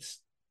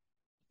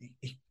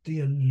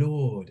dear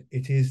Lord,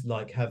 it is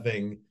like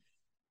having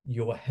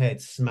your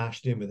head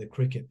smashed in with a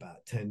cricket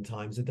bat 10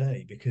 times a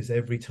day, because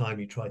every time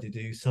you try to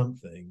do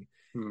something,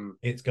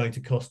 it's going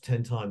to cost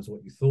 10 times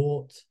what you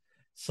thought.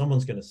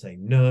 Someone's going to say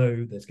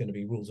no. There's going to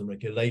be rules and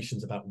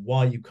regulations about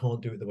why you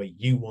can't do it the way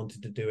you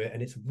wanted to do it,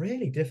 and it's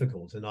really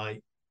difficult. And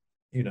I,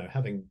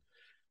 having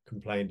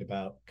complained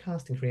about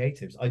casting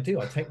creatives, I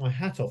take my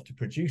hat off to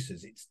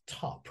producers. It's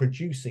tough.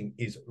 Producing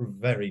is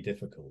very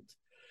difficult,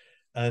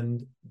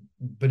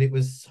 but it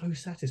was so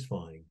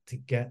satisfying to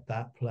get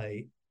that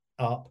play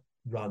up,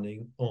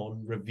 running,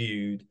 on,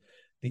 reviewed.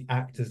 The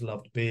actors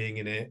loved being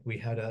in it. We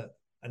had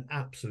an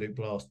absolute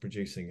blast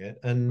producing it,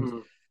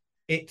 and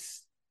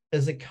it's,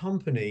 as a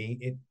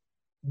company,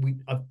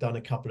 I've done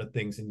a couple of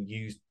things and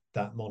used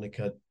that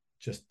moniker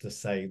just to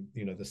say,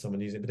 there's someone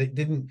using it, but it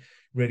didn't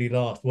really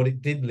last. What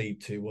it did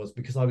lead to was,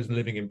 because I was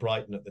living in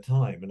Brighton at the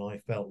time, and I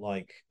felt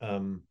like,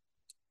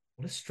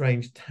 what a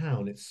strange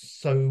town. It's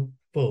so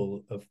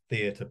full of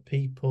theatre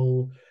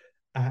people,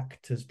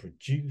 actors,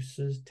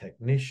 producers,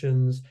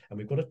 technicians, and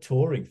we've got a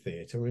touring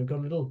theatre, and we've got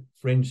a little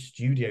Fringe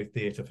studio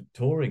theatre for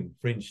touring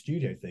Fringe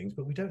studio things,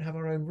 but we don't have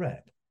our own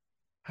rep.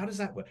 How does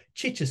that work?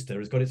 Chichester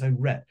has got its own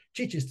rep.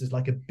 Chichester's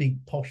like a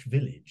big posh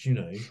village,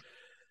 And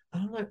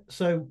I'm like,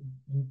 so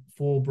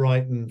for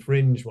Brighton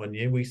Fringe one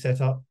year, we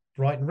set up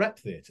Brighton Rep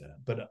Theatre,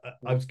 but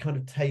I was kind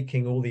of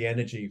taking all the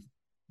energy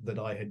that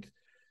I had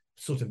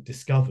sort of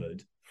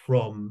discovered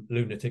from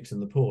Lunatics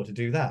and the Poor to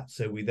do that.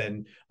 So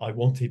I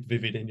wanted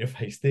vivid, in your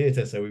face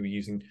theatre. So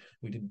we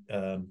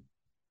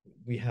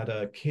had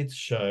a kids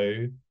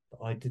show that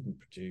I didn't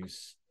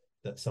produce,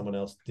 that someone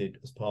else did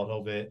as part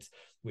of it.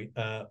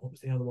 What was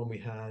the other one we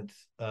had?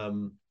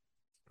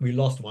 We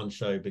lost one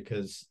show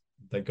because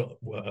they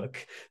got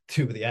work.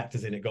 2 of the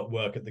actors in it got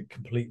work at the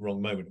complete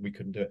wrong moment, and we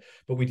couldn't do it.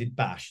 But we did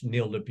Bash,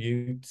 Neil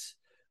LaBute,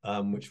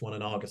 which won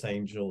an Argus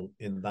Angel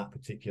in that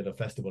particular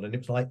festival. And it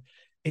was like,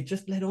 it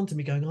just led on to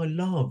me going, I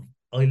love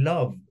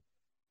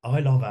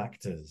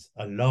actors.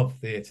 I love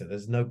theatre.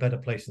 There's no better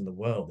place in the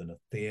world than a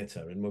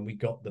theatre. And when we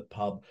got the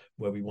pub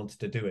where we wanted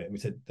to do it, and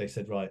they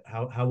said, right,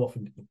 how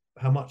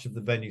much of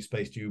the venue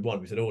space do you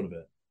want? We said, all of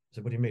it. I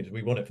said, what do you mean?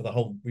 We want it for the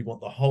whole. We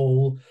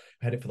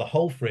had it for the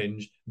whole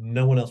Fringe.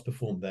 No one else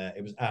performed there.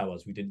 It was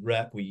ours. We did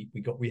rep. We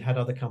had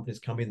other companies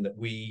come in that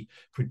we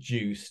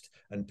produced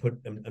and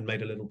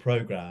made a little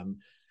program.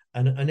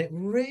 And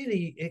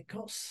it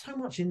got so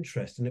much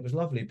interest, and it was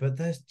lovely. But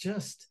there's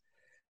just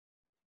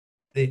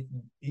it,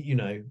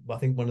 I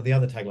think one of the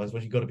other taglines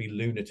was, you've got to be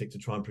lunatic to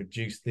try and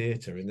produce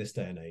theatre in this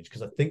day and age,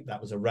 because I think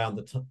that was around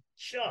the time,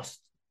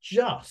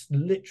 just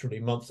literally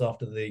months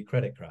after the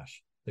credit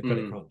crash, the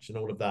credit crunch, and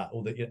all of that,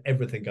 all the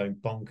everything going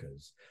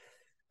bonkers.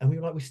 And we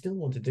were like, we still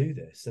want to do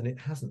this, and it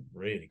hasn't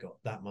really got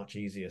that much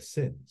easier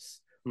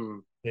since.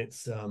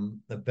 It's a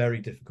very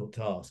difficult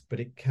task, but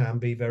it can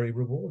be very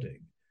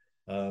rewarding,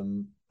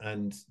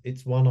 and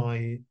it's one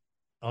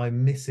I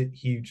miss it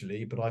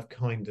hugely. But I've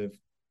kind of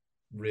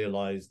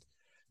realized,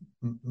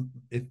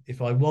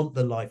 if I want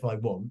the life I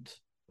want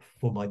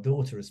for my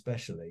daughter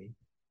especially,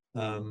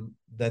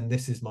 then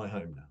this is my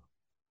home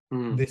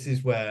now. This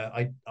is where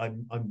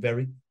I'm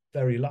very,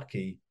 very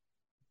lucky,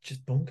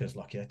 just bonkers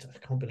lucky. I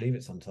can't believe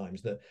it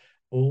sometimes, that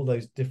all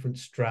those different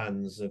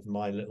strands of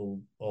my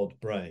little odd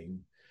brain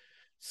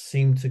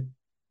seem to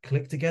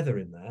click together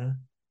in there.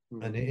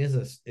 And it is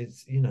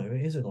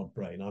an odd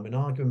brain. I'm an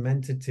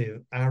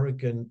argumentative,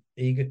 arrogant,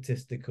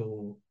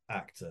 egotistical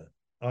actor.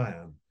 I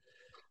am.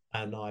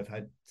 And I've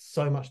had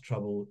so much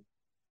trouble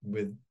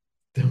with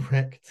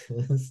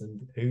directors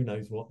and who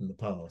knows what in the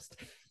past.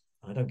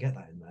 I don't get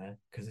that in there,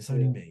 because it's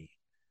only me.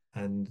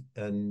 And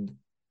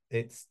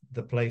it's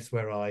the place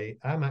where I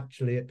am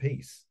actually at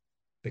peace,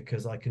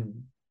 because I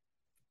can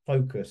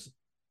focus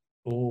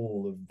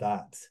all of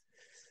that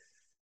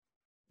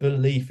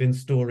belief in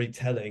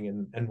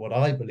storytelling and what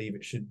I believe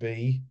it should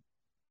be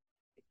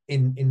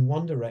in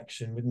one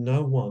direction, with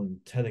no one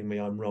telling me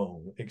I'm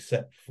wrong,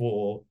 except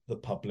for the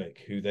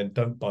public, who then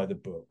don't buy the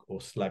book or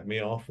slag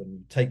me off,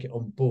 and take it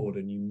on board,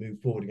 and you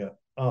move forward and go,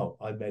 oh,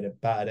 I made a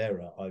bad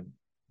error, I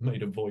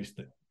made a voice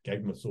that gave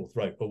him a sore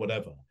throat or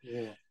whatever.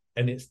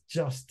 And it's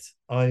just,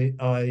 I'm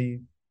a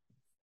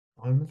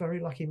very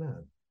lucky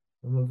man.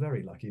 I'm a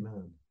very lucky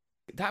man.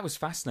 That was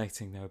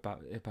fascinating, though,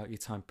 about your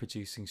time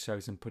producing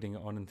shows and putting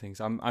it on and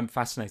things. I'm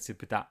fascinated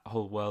with that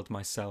whole world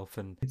myself,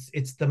 and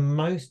it's the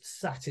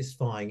most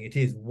satisfying. It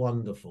is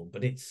wonderful,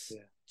 but it's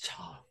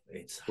tough.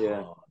 It's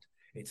hard.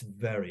 It's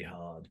very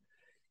hard.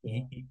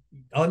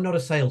 I'm not a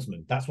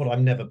salesman. That's what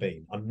I've never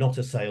been. I'm not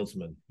a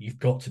salesman. You've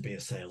got to be a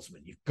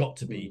salesman. You've got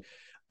to be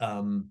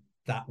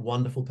that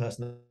wonderful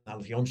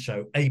personality on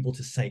show, able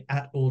to say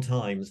at all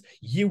times,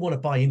 you want to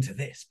buy into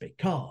this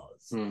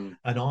because, and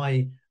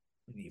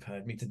you've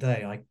heard me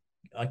today,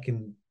 I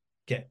can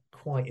get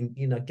quite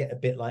get a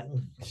bit like,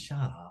 shut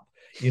up,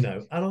 and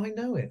I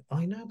know it.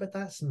 I know, but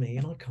that's me,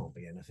 and I can't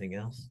be anything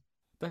else.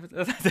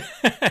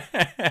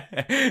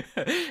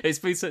 It's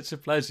been such a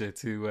pleasure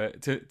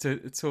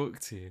to talk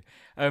to you.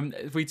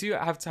 We do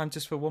have time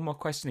just for one more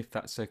question, if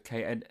that's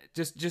okay. And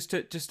just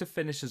to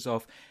finish us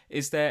off,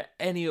 is there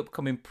any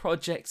upcoming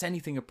projects,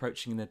 anything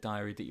approaching in the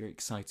diary that you're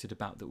excited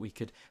about that we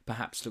could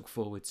perhaps look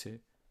forward to?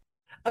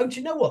 Oh, do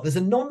you know what? There's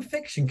a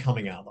non-fiction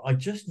coming out that I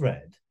just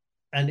read,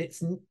 and it's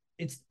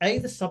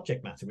the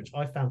subject matter, which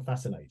I found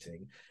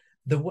fascinating.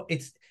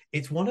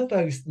 It's one of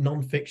those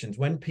non-fictions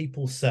when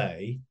people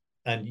say,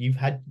 and you've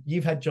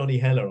had Johnny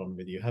Heller on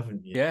with you,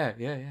 haven't you? Yeah.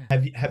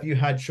 Have you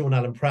had Sean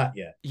Allen Pratt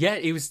yet? Yeah,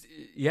 he was.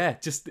 Yeah,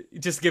 just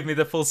give me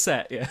the full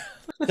set. Yeah.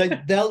 So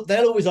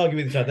they'll always argue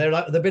with each other.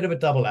 They're a bit of a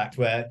double act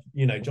where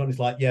Johnny's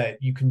like, yeah,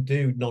 you can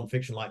do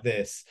non-fiction like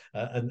this,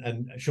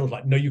 and Sean's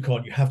like, no, you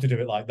can't. You have to do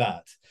it like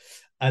that.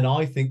 And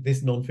I think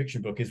this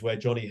non-fiction book is where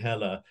Johnny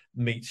Heller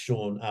meets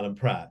Sean Allen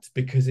Pratt,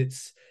 because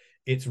it's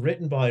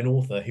written by an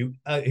author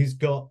who's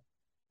got,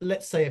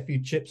 let's say, a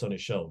few chips on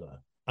his shoulder.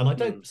 And I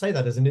don't say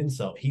that as an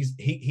insult.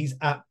 He's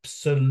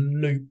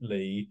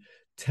absolutely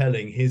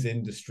telling his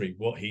industry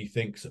what he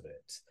thinks of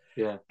it.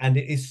 Yeah. And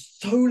it is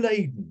so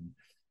laden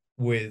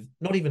with,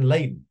 not even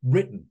laden,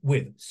 written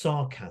with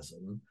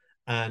sarcasm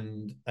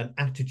and an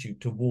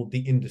attitude toward the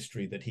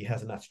industry that he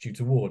has an attitude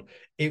toward.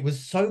 It was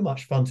so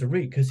much fun to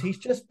read, because he's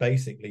just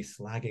basically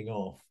slagging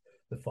off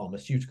the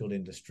pharmaceutical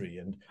industry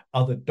and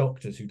other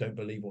doctors who don't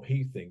believe what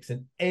he thinks,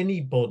 and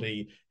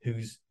anybody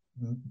who's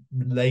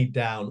laid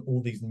down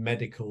all these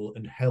medical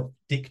and health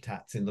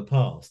diktats in the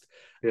past.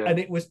 And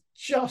it was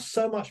just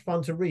so much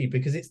fun to read,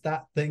 because it's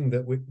that thing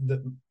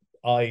that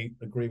I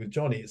agree with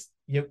Johnny.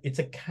 It's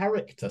a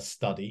character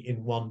study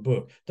in one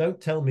book.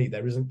 Don't tell me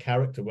there isn't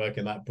character work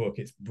in that book.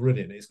 It's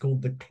brilliant. It's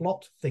called The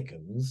Clot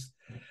Thickens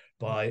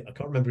by, I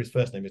can't remember his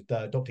first name, it's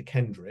Dr.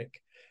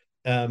 Kendrick.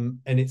 And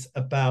it's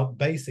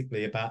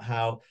basically about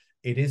how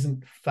it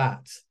isn't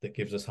fat that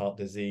gives us heart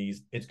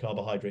disease, it's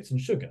carbohydrates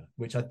and sugar,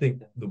 which I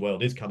think the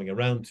world is coming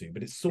around to.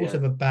 But it's sort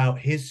of about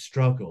his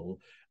struggle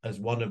as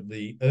one of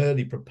the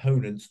early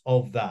proponents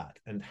of that,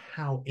 and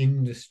how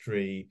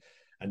industry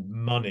and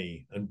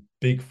money and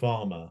big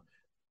pharma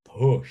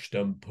pushed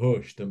and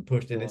pushed and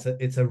pushed. And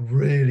it's a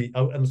really,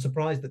 I'm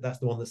surprised that that's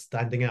the one that's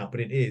standing out,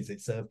 but it is.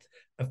 It's a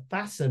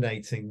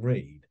fascinating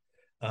read.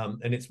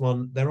 And it's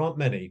one, there aren't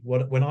many.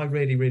 When I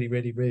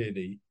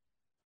really,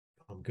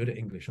 I'm good at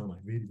English, aren't I?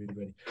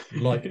 Really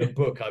like a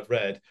book I've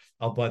read,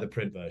 I'll buy the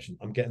print version.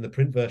 I'm getting the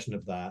print version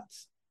of that.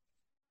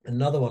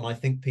 Another one I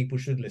think people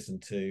should listen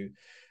to,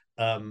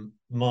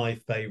 my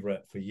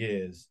favorite for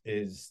years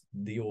is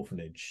The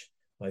Orphanage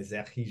by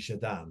Zahi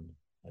Jadan.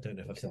 I don't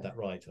know if I've said that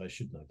right. I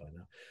should know by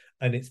now.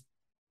 And it's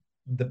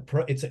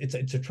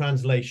a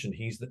translation.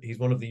 He's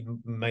one of the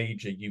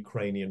major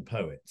Ukrainian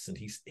poets, and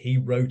he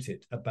wrote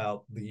it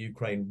about the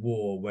Ukraine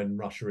war when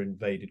Russia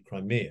invaded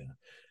Crimea.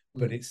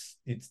 But it's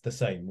the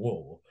same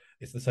war.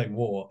 It's the same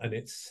war, and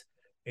it's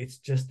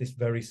just this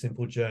very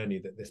simple journey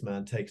that this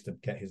man takes to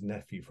get his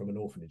nephew from an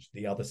orphanage,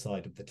 the other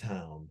side of the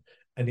town.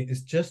 And it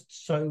is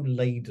just so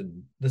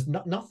laden. There's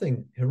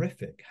nothing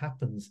horrific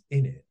happens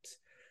in it,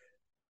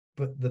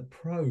 but the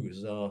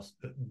prose are,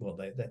 well,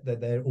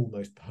 they're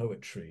almost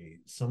poetry.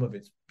 Some of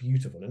it's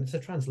beautiful, and it's a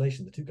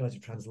translation. The two guys who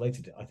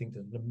translated it, I think,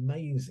 did an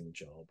amazing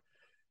job.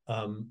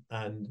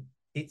 And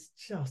it's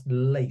just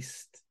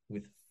laced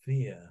with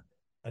fear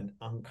and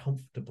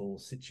uncomfortable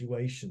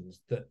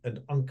situations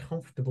and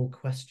uncomfortable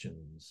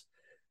questions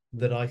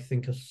that I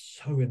think are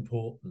so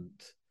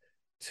important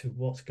to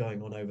what's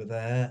going on over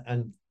there,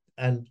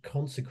 and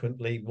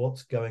consequently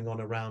what's going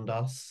on around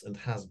us and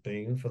has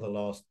been for the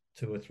last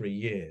 2 or 3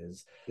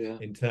 years.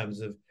 In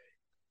terms of,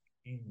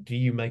 do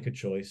you make a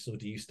choice, or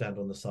do you stand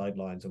on the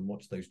sidelines and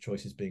watch those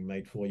choices being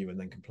made for you and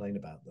then complain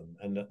about them?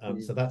 And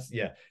so that's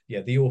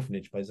The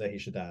Orphanage by Zahi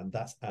Shadan,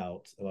 that's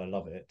out, and I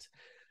love it.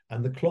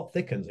 And The Plot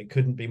Thickens, it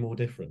couldn't be more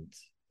different,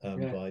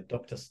 by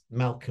Dr.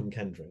 Malcolm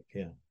Kendrick.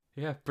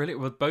 Yeah,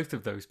 brilliant. Well, both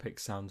of those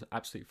picks sound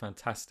absolutely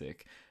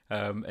fantastic,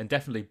 and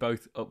definitely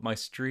both up my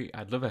street.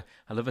 I love a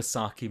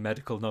Saki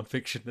medical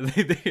nonfiction.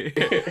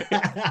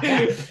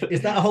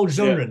 Is that a whole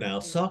genre now?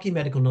 Saki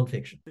medical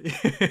nonfiction.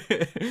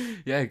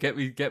 Yeah, get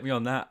me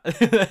on that.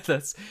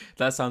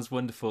 That sounds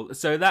wonderful.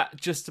 So that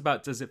just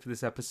about does it for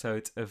this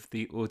episode of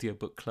the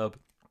Audiobook Club.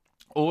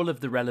 All of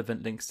the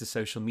relevant links to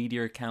social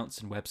media accounts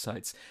and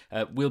websites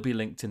will be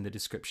linked in the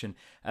description.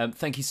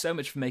 Thank you so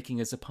much for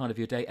making us a part of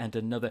your day, and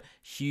another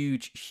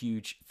huge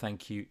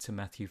thank you to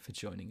Mathew for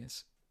joining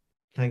us.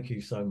 Thank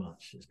you so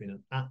much. It's been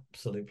an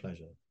absolute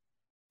pleasure.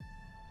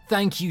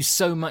 Thank you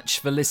so much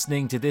for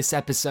listening to this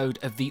episode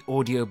of the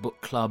Audiobook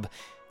Club.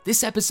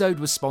 This episode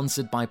was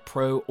sponsored by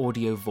Pro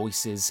Audio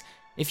Voices.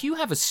 If you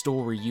have a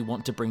story you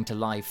want to bring to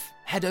life,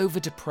 head over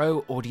to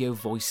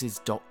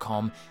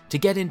proaudiovoices.com to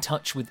get in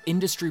touch with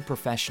industry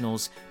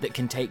professionals that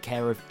can take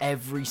care of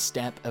every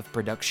step of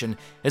production,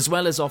 as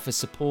well as offer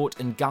support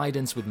and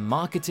guidance with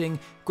marketing,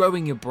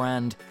 growing your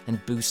brand, and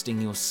boosting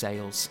your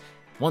sales.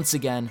 Once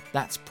again,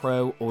 that's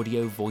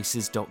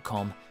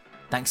proaudiovoices.com.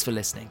 Thanks for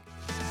listening.